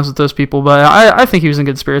sometimes with those people, but I think he was in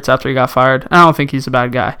good spirits after he got fired. I don't think he's a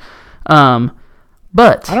bad guy.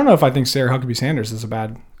 But I don't know if I think Sarah Huckabee Sanders is a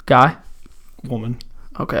bad guy. Woman.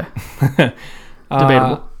 Okay.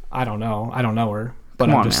 Debatable. I don't know. I don't know her. But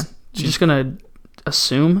Come on, man. You're just gonna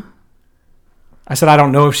assume? I said I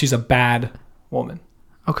don't know if she's a bad woman.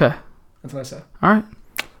 Okay. That's what I said. All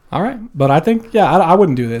right. But I think I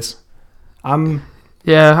wouldn't do this.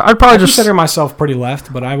 Yeah, I'd probably just consider myself pretty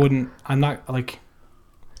left, but I wouldn't. I'm not I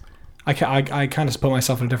kind of put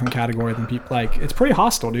myself in a different category than people. It's pretty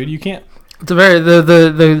hostile, dude. You can't. It's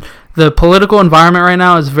the political environment right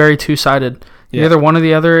now is very two-sided. You're either one or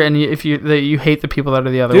the other, and if you hate the people that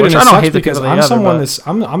are the other, Dude, which I don't hate the people that are the other.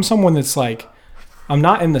 I'm someone that's like, I'm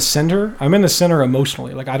not in the center. I'm in the center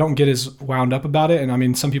emotionally. Like, I don't get as wound up about it. And I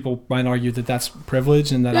mean, some people might argue that that's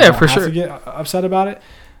privilege and that I don't have to get upset about it.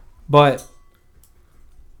 But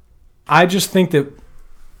I just think that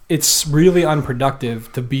it's really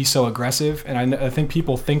unproductive to be so aggressive. And I think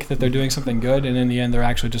people think that they're doing something good. And in the end, they're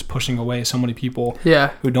actually just pushing away so many people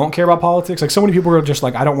who don't care about politics. Like, so many people are just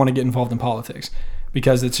like, I don't want to get involved in politics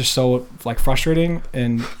because it's just so like frustrating.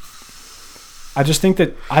 And I think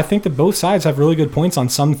that both sides have really good points on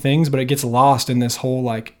some things, but it gets lost in this whole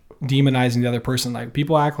like demonizing the other person. Like,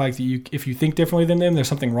 people act like if you think differently than them, there's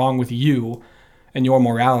something wrong with you and your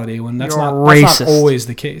morality, when that's not always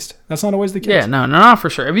the case. That's not always the case. Yeah, no, for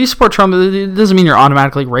sure. If you support Trump, it doesn't mean you're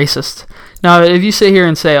automatically racist. Now, if you sit here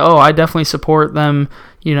and say, "Oh, I definitely support them,"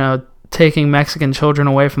 taking Mexican children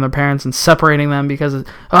away from their parents and separating them because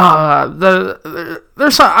I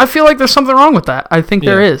feel like there's something wrong with that. I think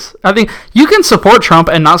there is. I think you can support Trump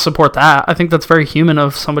and not support that. I think that's very human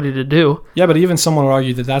of somebody to do. Yeah, but even someone would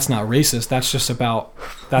argue that that's not racist. That's just about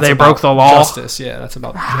they broke the law. Justice. Yeah, that's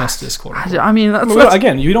about justice. Quote unquote. I mean,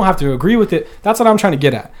 again, you don't have to agree with it. That's what I'm trying to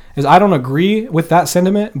get at. Is I don't agree with that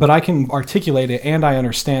sentiment, but I can articulate it and I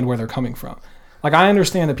understand where they're coming from. Like, I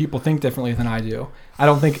understand that people think differently than I do. I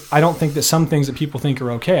don't think that some things that people think are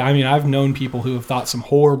okay. I mean, I've known people who have thought some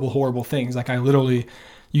horrible, horrible things. Like, I literally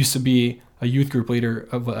used to be a youth group leader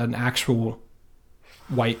of an actual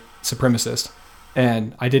white supremacist.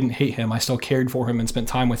 And I didn't hate him. I still cared for him and spent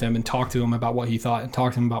time with him and talked to him about what he thought and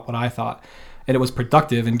talked to him about what I thought. And it was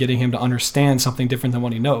productive in getting him to understand something different than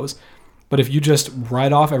what he knows. But if you just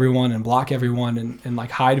write off everyone and block everyone and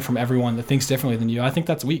like hide from everyone that thinks differently than you, I think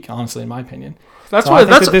that's weak, honestly, in my opinion. That's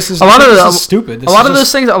stupid. A lot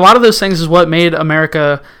of those things is what made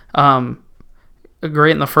America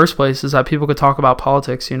great in the first place, is that people could talk about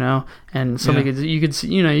politics, and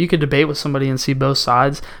you could debate with somebody and see both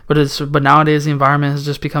sides. But nowadays the environment has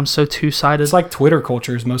just become so two-sided. It's like Twitter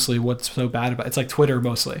culture is mostly what's so bad about it. It's like Twitter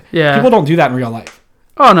mostly. Yeah. People don't do that in real life.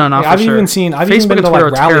 Oh no, not for sure. I've even been to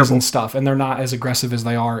like rallies and stuff, and they're not as aggressive as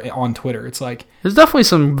they are on Twitter. It's like there's definitely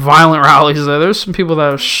some violent rallies there. There's some people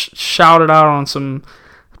that have shouted out on some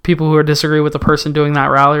people who disagree with the person doing that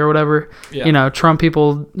rally or whatever. Yeah. Trump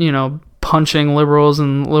people, punching liberals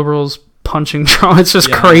and liberals punching Trump. It's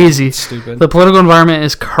just crazy. It's stupid. The political environment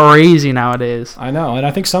is crazy nowadays. I know, and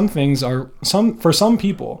I think some things are for some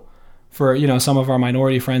people. For some of our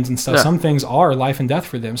minority friends and stuff, some things are life and death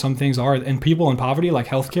for them. Some things are, and people in poverty, like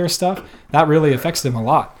healthcare stuff, that really affects them a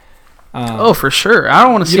lot. For sure. I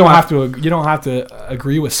don't want to see. You don't have to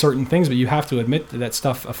agree with certain things, but you have to admit that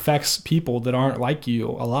stuff affects people that aren't like you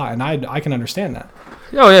a lot, and I can understand that.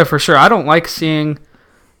 Oh yeah, for sure. I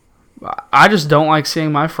just don't like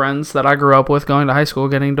seeing my friends that I grew up with going to high school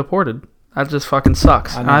getting deported. That just fucking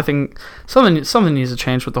sucks. And I think something needs to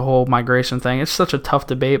change with the whole migration thing. It's such a tough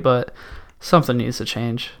debate, but something needs to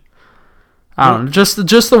change. I don't know. Just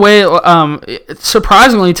the way.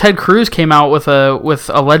 Surprisingly, Ted Cruz came out with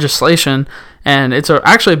a legislation, and it's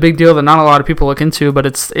actually a big deal that not a lot of people look into. But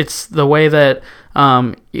it's the way that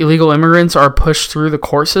illegal immigrants are pushed through the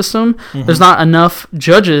court system. Mm-hmm. There's not enough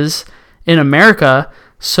judges in America,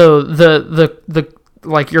 so the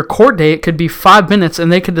like your court date could be 5 minutes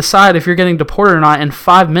and they could decide if you're getting deported or not in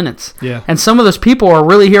 5 minutes. Yeah. And some of those people are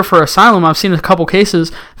really here for asylum. I've seen a couple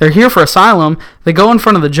cases. They're here for asylum. They go in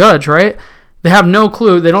front of the judge, right? They have no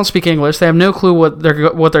clue. They don't speak English. They have no clue what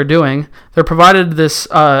they're doing. They're provided this.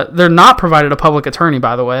 They're not provided a public attorney,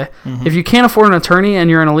 by the way. Mm-hmm. If you can't afford an attorney and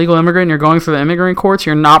you're an illegal immigrant and you're going through the immigrant courts,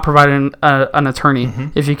 you're not provided an attorney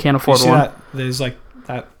if you can't afford one. That? There's like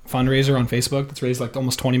that fundraiser on Facebook that's raised like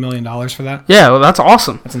almost $20 million for that. Yeah, well, that's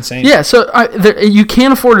awesome. That's insane. Yeah, so you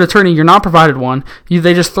can't afford an attorney. You're not provided one.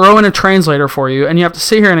 They just throw in a translator for you, and you have to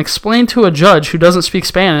sit here and explain to a judge who doesn't speak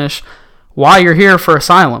Spanish why you're here for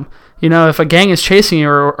asylum. If a gang is chasing you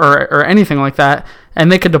or anything like that,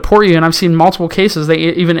 and they could deport you, and I've seen multiple cases. They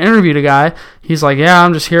even interviewed a guy. He's like, "Yeah,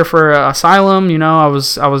 I'm just here for asylum. I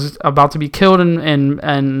was about to be killed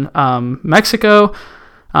in Mexico."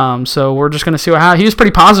 So we're just going to see what happens. He was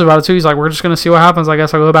pretty positive about it too. He's like, we're just going to see what happens. I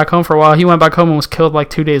guess I'll go back home for a while. He went back home and was killed like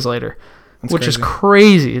 2 days later, which is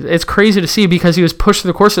crazy. It's crazy to see because he was pushed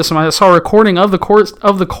through the court system. I saw a recording of the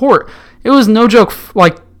court. It was no joke,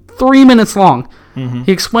 like 3 minutes long. Mm-hmm.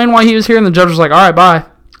 He explained why he was here and the judge was like, all right, bye.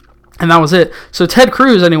 And that was it. So Ted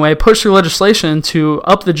Cruz, anyway, pushed through legislation to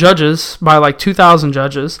up the judges by like 2,000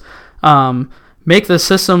 judges, make the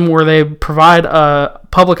system where they provide a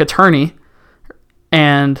public attorney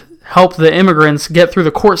and help the immigrants get through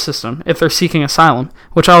the court system if they're seeking asylum.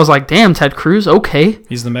 Which I was like, damn, Ted Cruz, okay.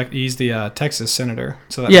 He's the Texas senator,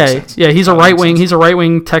 so that makes sense. Yeah, he's a right wing. He's a right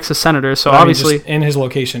wing Texas senator. So obviously, just in his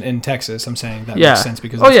location in Texas, I'm saying that makes sense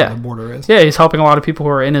because that's where the border is. Yeah, he's helping a lot of people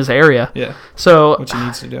who are in his area. Yeah. So which he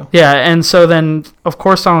needs to do. Yeah, and so then of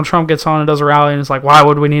course Donald Trump gets on and does a rally and is like, why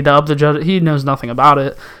would we need to up the judge? He knows nothing about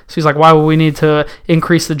it. So he's like, why would we need to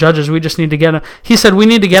increase the judges? We just need to get him. He said we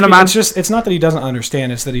need to get him out. It's not that he doesn't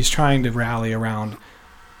understand. It's that he's trying to rally around.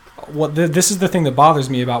 This is the thing that bothers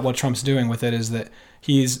me about what Trump's doing with it, is that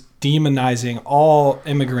he's demonizing all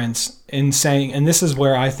immigrants and saying, and this is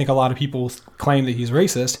where I think a lot of people claim that he's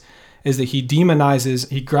racist, is that he demonizes.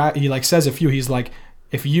 He like says he's like,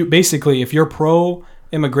 if you're pro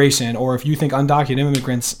immigration, or if you think undocumented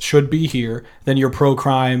immigrants should be here, then you're pro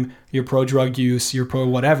crime, you're pro drug use, you're pro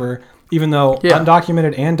whatever. Even though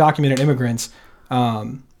undocumented and documented immigrants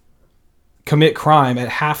commit crime at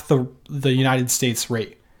half the United States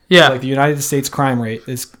rate. Yeah, so like the United States crime rate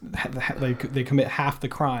is like they commit half the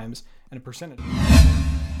crimes and a percentage.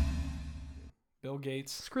 Bill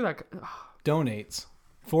Gates donates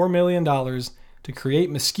 $4 million to create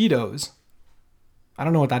mosquitoes. I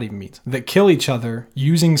don't know what that even means. That kill each other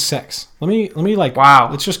using sex. Let me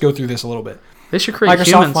Let's just go through this a little bit. They should create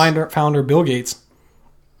Microsoft founder Bill Gates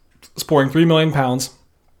is pouring £3 million. I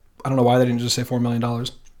don't know why they didn't just say $4 million,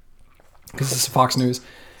 because this is Fox News,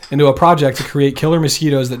 into a project to create killer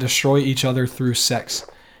mosquitoes that destroy each other through sex.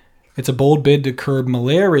 It's a bold bid to curb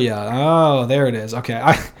malaria. Oh, there it is. Okay,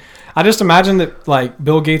 I just imagine that like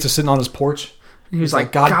Bill Gates is sitting on his porch. He's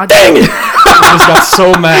like, God dang it! He just got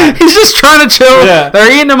so mad. He's just trying to chill. Yeah.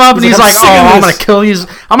 They're eating him up, and he's like, I'm going to kill these.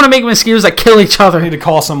 I'm going to make mosquitoes that kill each other. I need to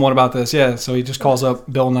call someone about this. Yeah, so he just calls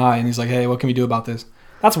up Bill Nye, and he's like, hey, what can we do about this?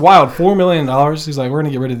 That's wild. $4 million. He's like, we're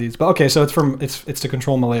going to get rid of these. But okay, so it's to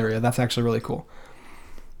control malaria. That's actually really cool.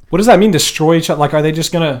 What does that mean, destroy each other? Like, are they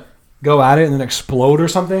just going to go at it and then explode or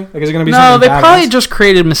something? Like, is it going to be something No, they probably just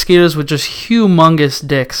created mosquitoes with just humongous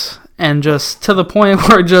dicks, and just to the point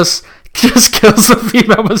where it just kills the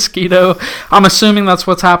female mosquito. I'm assuming that's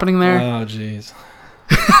what's happening there. Oh, jeez.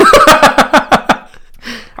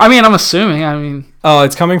 I'm assuming. Oh,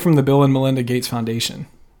 it's coming from the Bill and Melinda Gates Foundation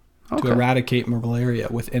to eradicate malaria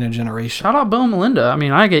within a generation. Shout out Bill and Melinda.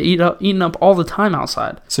 I get eaten up all the time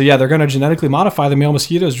outside. So yeah, they're going to genetically modify the male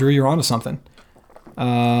mosquitoes. Drew, you're onto something.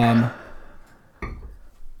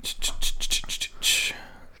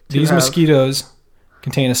 These mosquitoes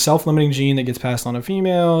contain a self-limiting gene that gets passed on to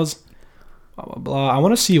females. Blah, blah, blah. I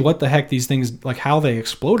want to see what the heck these things, like how they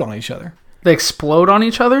explode on each other. They explode on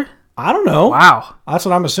each other? I don't know. Wow. That's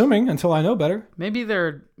what I'm assuming until I know better. Maybe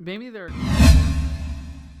they're...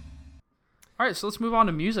 All right, so let's move on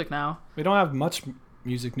to music now. We don't have much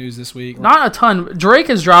music news this week. Not a ton. Drake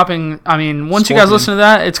is dropping... once you guys listen to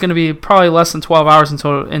that, it's going to be probably less than 12 hours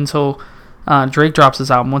until Drake drops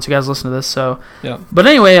his album, once you guys listen to this. So, yeah. But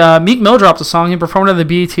anyway, Meek Mill dropped a song. He performed at the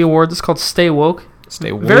BET Awards. It's called Stay Woke.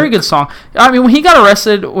 Stay Woke. Very good song. When he got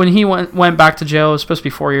arrested, when he went back to jail, it was supposed to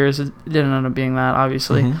be 4 years. It didn't end up being that,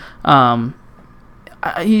 obviously.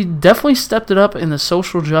 Mm-hmm. He definitely stepped it up in the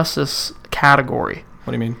social justice category.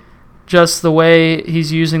 What do you mean? Just the way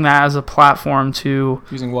he's using that as a platform to...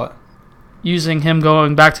 Using what? Using him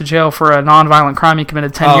going back to jail for a nonviolent crime he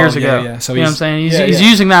committed 10 years ago. Yeah. So you know what I'm saying? He's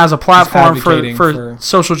using that as a platform for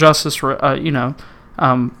social justice, criminal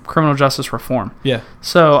justice reform. Yeah.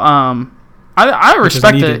 So I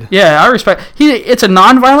respect it. Yeah, I respect. It's a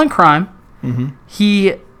nonviolent crime. Mm-hmm.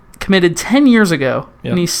 He committed 10 years ago,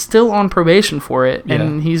 and he's still on probation for it,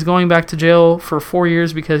 and he's going back to jail for 4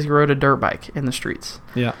 years because he rode a dirt bike in the streets.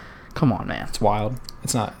 Yeah. Come on, man. It's wild.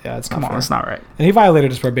 It's not. Yeah, it's not. Come on, fair. it's not right. And he violated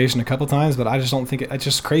his probation a couple times, but I just don't think it's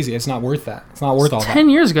just crazy. It's not worth that. It's not worth all that. 10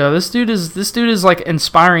 years ago, this dude is like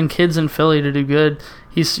inspiring kids in Philly to do good.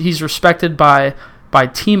 He's respected by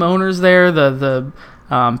team owners there. The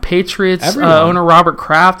Patriots owner Robert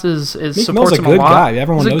Kraft is supports him a lot. Guy.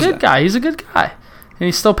 Everyone knows that. He's a good guy. He's a good guy, and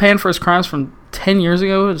he's still paying for his crimes from 10 years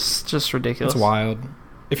ago. It's just ridiculous. It's wild.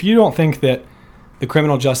 If you don't think that the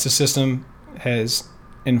criminal justice system has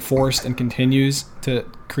enforced and continues to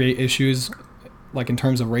create issues like in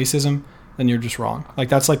terms of racism, then you're just wrong. Like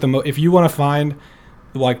that's like if you want to find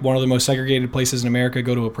like one of the most segregated places in America,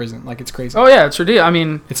 go to a prison. Like it's crazy. Oh yeah, it's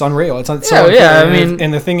ridiculous. It's unreal. It's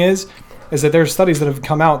and the thing is that there's studies that have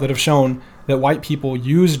come out that have shown that white people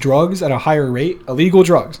use drugs at a higher rate, illegal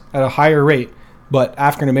drugs at a higher rate, but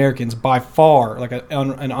African Americans by far, like an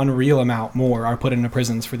unreal amount more, are put into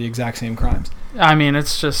prisons for the exact same crimes.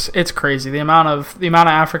 It's crazy. The amount of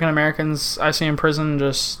African Americans I see in prison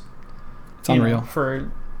it's unreal.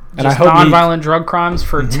 For And just nonviolent drug crimes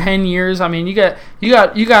for 10 years. I mean, you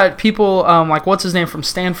got people like what's his name from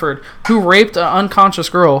Stanford who raped an unconscious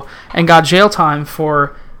girl and got jail time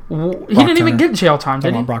for. He didn't even get jail time,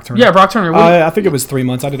 did he? Brock Turner. Yeah, Brock Turner. I think it was 3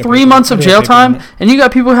 months. I did 3 months of jail time, and you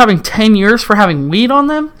got people having 10 years for having weed on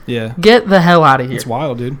them. Yeah, get the hell out of here. It's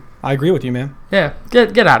wild, dude. I agree with you, man. Yeah,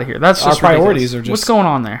 get out of here. That's just our priorities ridiculous. are just what's going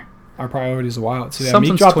on there. Our priorities are wild. So yeah,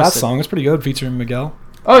 Something's Meek dropped twisted. that song. It's pretty good, featuring Miguel.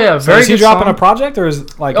 Oh yeah, very good. Is he dropping song. a project or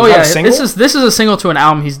is like? Oh is that yeah, a single? this is a single to an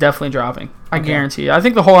album. He's definitely dropping. I guarantee you. I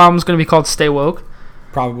think the whole album's going to be called "Stay Woke."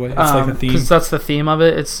 Probably. It's like the theme. Because that's the theme of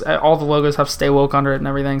it. It's all the logos have "Stay Woke" under it and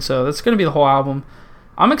everything. So that's going to be the whole album.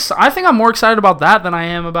 I think I'm more excited about that than I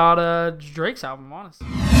am about Drake's album, honestly.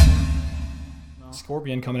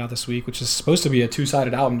 Scorpion coming out this week, which is supposed to be a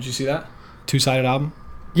two-sided album. Did you see that? Two-sided album.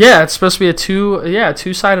 Yeah, it's supposed to be a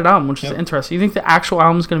two-sided album, which is interesting. You think the actual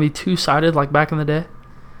album is going to be two-sided like back in the day?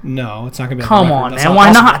 No, it's not going to be. Come on, man.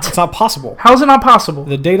 Why not? It's not possible. How is it not possible?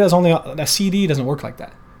 The data is only a CD doesn't work like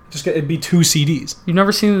that. It'd be two CDs. You've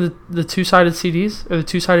never seen the two-sided CDs or the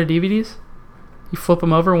two-sided DVDs? You flip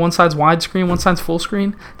them over. One side's widescreen, one side's full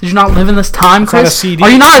screen. Did you not live in this time, Chris? Not a CD.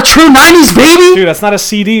 Are you not a true 90s baby? Dude, that's not a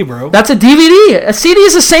CD, bro. That's a DVD. A CD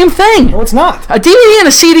is the same thing. No, it's not. A DVD and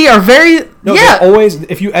a CD are very... No, yeah. Always,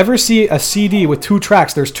 if you ever see a CD with two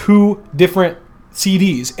tracks, there's two different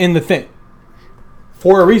CDs in the thing.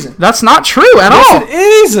 For a reason. That's not true at all.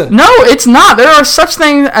 Yes, it is. No, it's not. There are such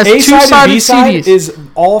things as A-side two-sided and B-side CDs. is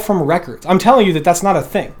all from records. I'm telling you that's not a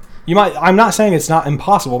thing. I'm not saying it's not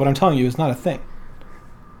impossible, but I'm telling you it's not a thing.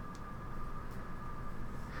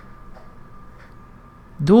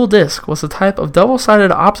 Dual disc was a type of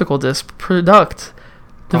double-sided optical disc product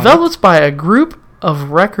developed by a group of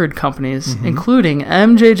record companies, including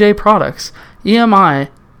MJJ Products, EMI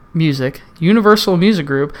Music, Universal Music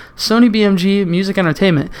Group, Sony BMG Music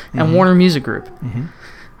Entertainment, and Warner Music Group.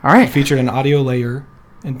 All right. It featured an audio layer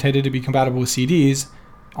intended to be compatible with CDs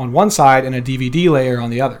on one side and a DVD layer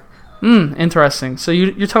on the other. Interesting. So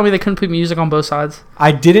you're telling me they couldn't put music on both sides?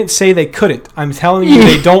 I didn't say they couldn't. I'm telling you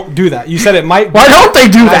they don't do that. You said it might. Why don't they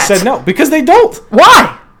do that? I said no, because they don't.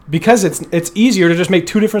 Why? Because it's easier to just make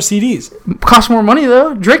two different CDs. Costs more money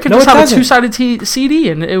though. Drake could just have doesn't. a two-sided CD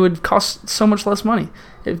and it would cost so much less money.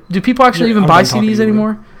 Do people actually even buy CDs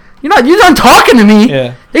anymore? You're done talking to me.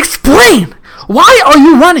 Yeah. Explain. Why are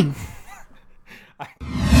you running?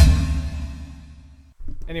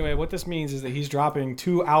 Anyway, what this means is that he's dropping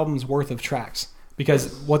 2 albums worth of tracks.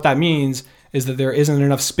 Because what that means is that there isn't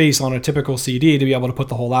enough space on a typical CD to be able to put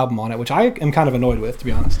the whole album on it, which I am kind of annoyed with, to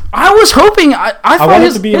be honest. I was hoping. I thought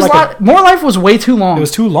his More Life was way too long. It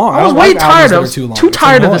was too long. I was way tired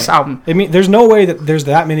of this album. I mean, there's no way that there's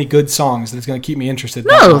that many good songs that's going to keep me interested.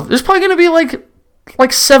 No, there's probably going to be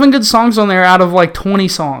like 7 good songs on there out of like 20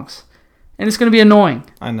 songs. And it's going to be annoying.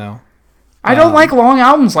 I know. I don't like long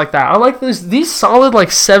albums like that. I like these solid like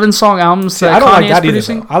 7-song albums that I don't Kanye like is that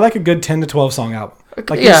producing. either. I like a good 10 to 12 song album.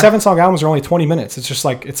 Like these 7-song albums are only 20 minutes. It's just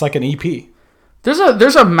like it's like an EP. There's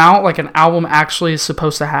a amount like an album actually is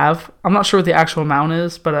supposed to have. I'm not sure what the actual amount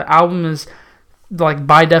is, but an album is like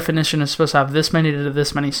by definition is supposed to have this many to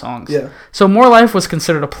this many songs. Yeah. So More Life was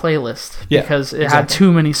considered a playlist because it had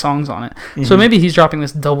too many songs on it. So maybe he's dropping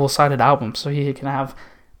this double-sided album so he can have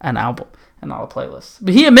an album and not a playlist.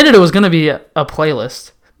 But he admitted it was going to be a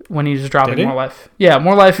playlist when he was dropping More Life. Yeah,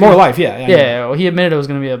 More Life. More Life, yeah. Yeah, well, he admitted it was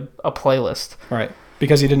going to be a playlist. Right.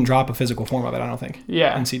 Because he didn't drop a physical form of it, I don't think.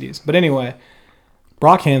 Yeah. In CDs. But anyway,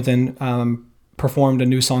 Brockhampton performed a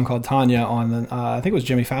new song called Tanya on, I think it was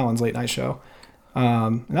Jimmy Fallon's late night show.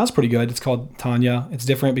 And that was pretty good. It's called Tanya. It's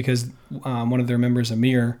different because one of their members,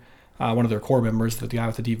 Amir, one of their core members, the guy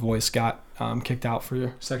with the deep voice, got kicked out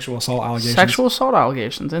for sexual assault allegations. Sexual assault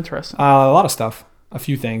allegations, interesting. A lot of stuff, a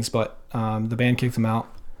few things, but the band kicked him out,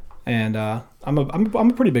 and I'm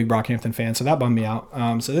a pretty big Brockhampton fan, so that bummed me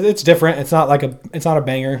out. So it's different. It's not a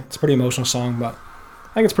banger. It's a pretty emotional song, but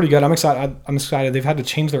I think it's pretty good. I'm excited. They've had to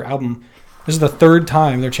change their album. This is the 3rd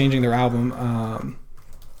time they're changing their album.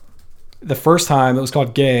 The first time it was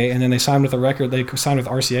called Gay, and then they signed with a record. They signed with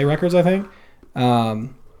RCA Records, I think.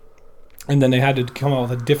 And then they had to come out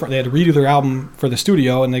with they had to redo their album for the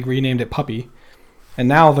studio, and they renamed it Puppy. And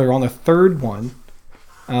now they're on the 3rd one.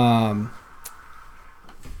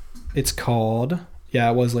 It's called,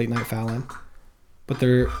 it was Late Night Fallon. But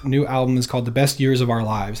their new album is called The Best Years of Our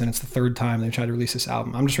Lives, and it's the 3rd time they've tried to release this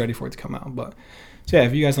album. I'm just ready for it to come out. But so yeah,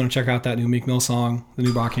 if you guys want to check out that new Meek Mill song, the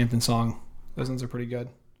new Brockhampton song, those ones are pretty good.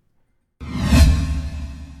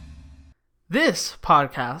 This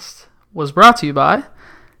podcast was brought to you by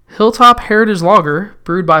Hilltop Heritage Lager,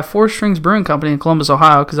 brewed by Four Strings Brewing Company in Columbus,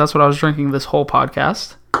 Ohio, because that's what I was drinking this whole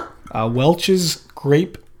podcast. Welch's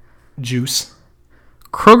Grape juice.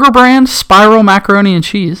 Kroger brand Spiral macaroni and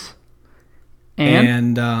cheese.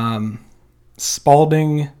 And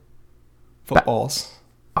Spalding footballs.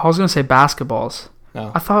 I was going to say basketballs.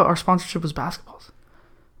 No. I thought our sponsorship was basketballs.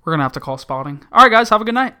 We're going to have to call Spalding. All right, guys. Have a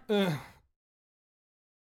good night.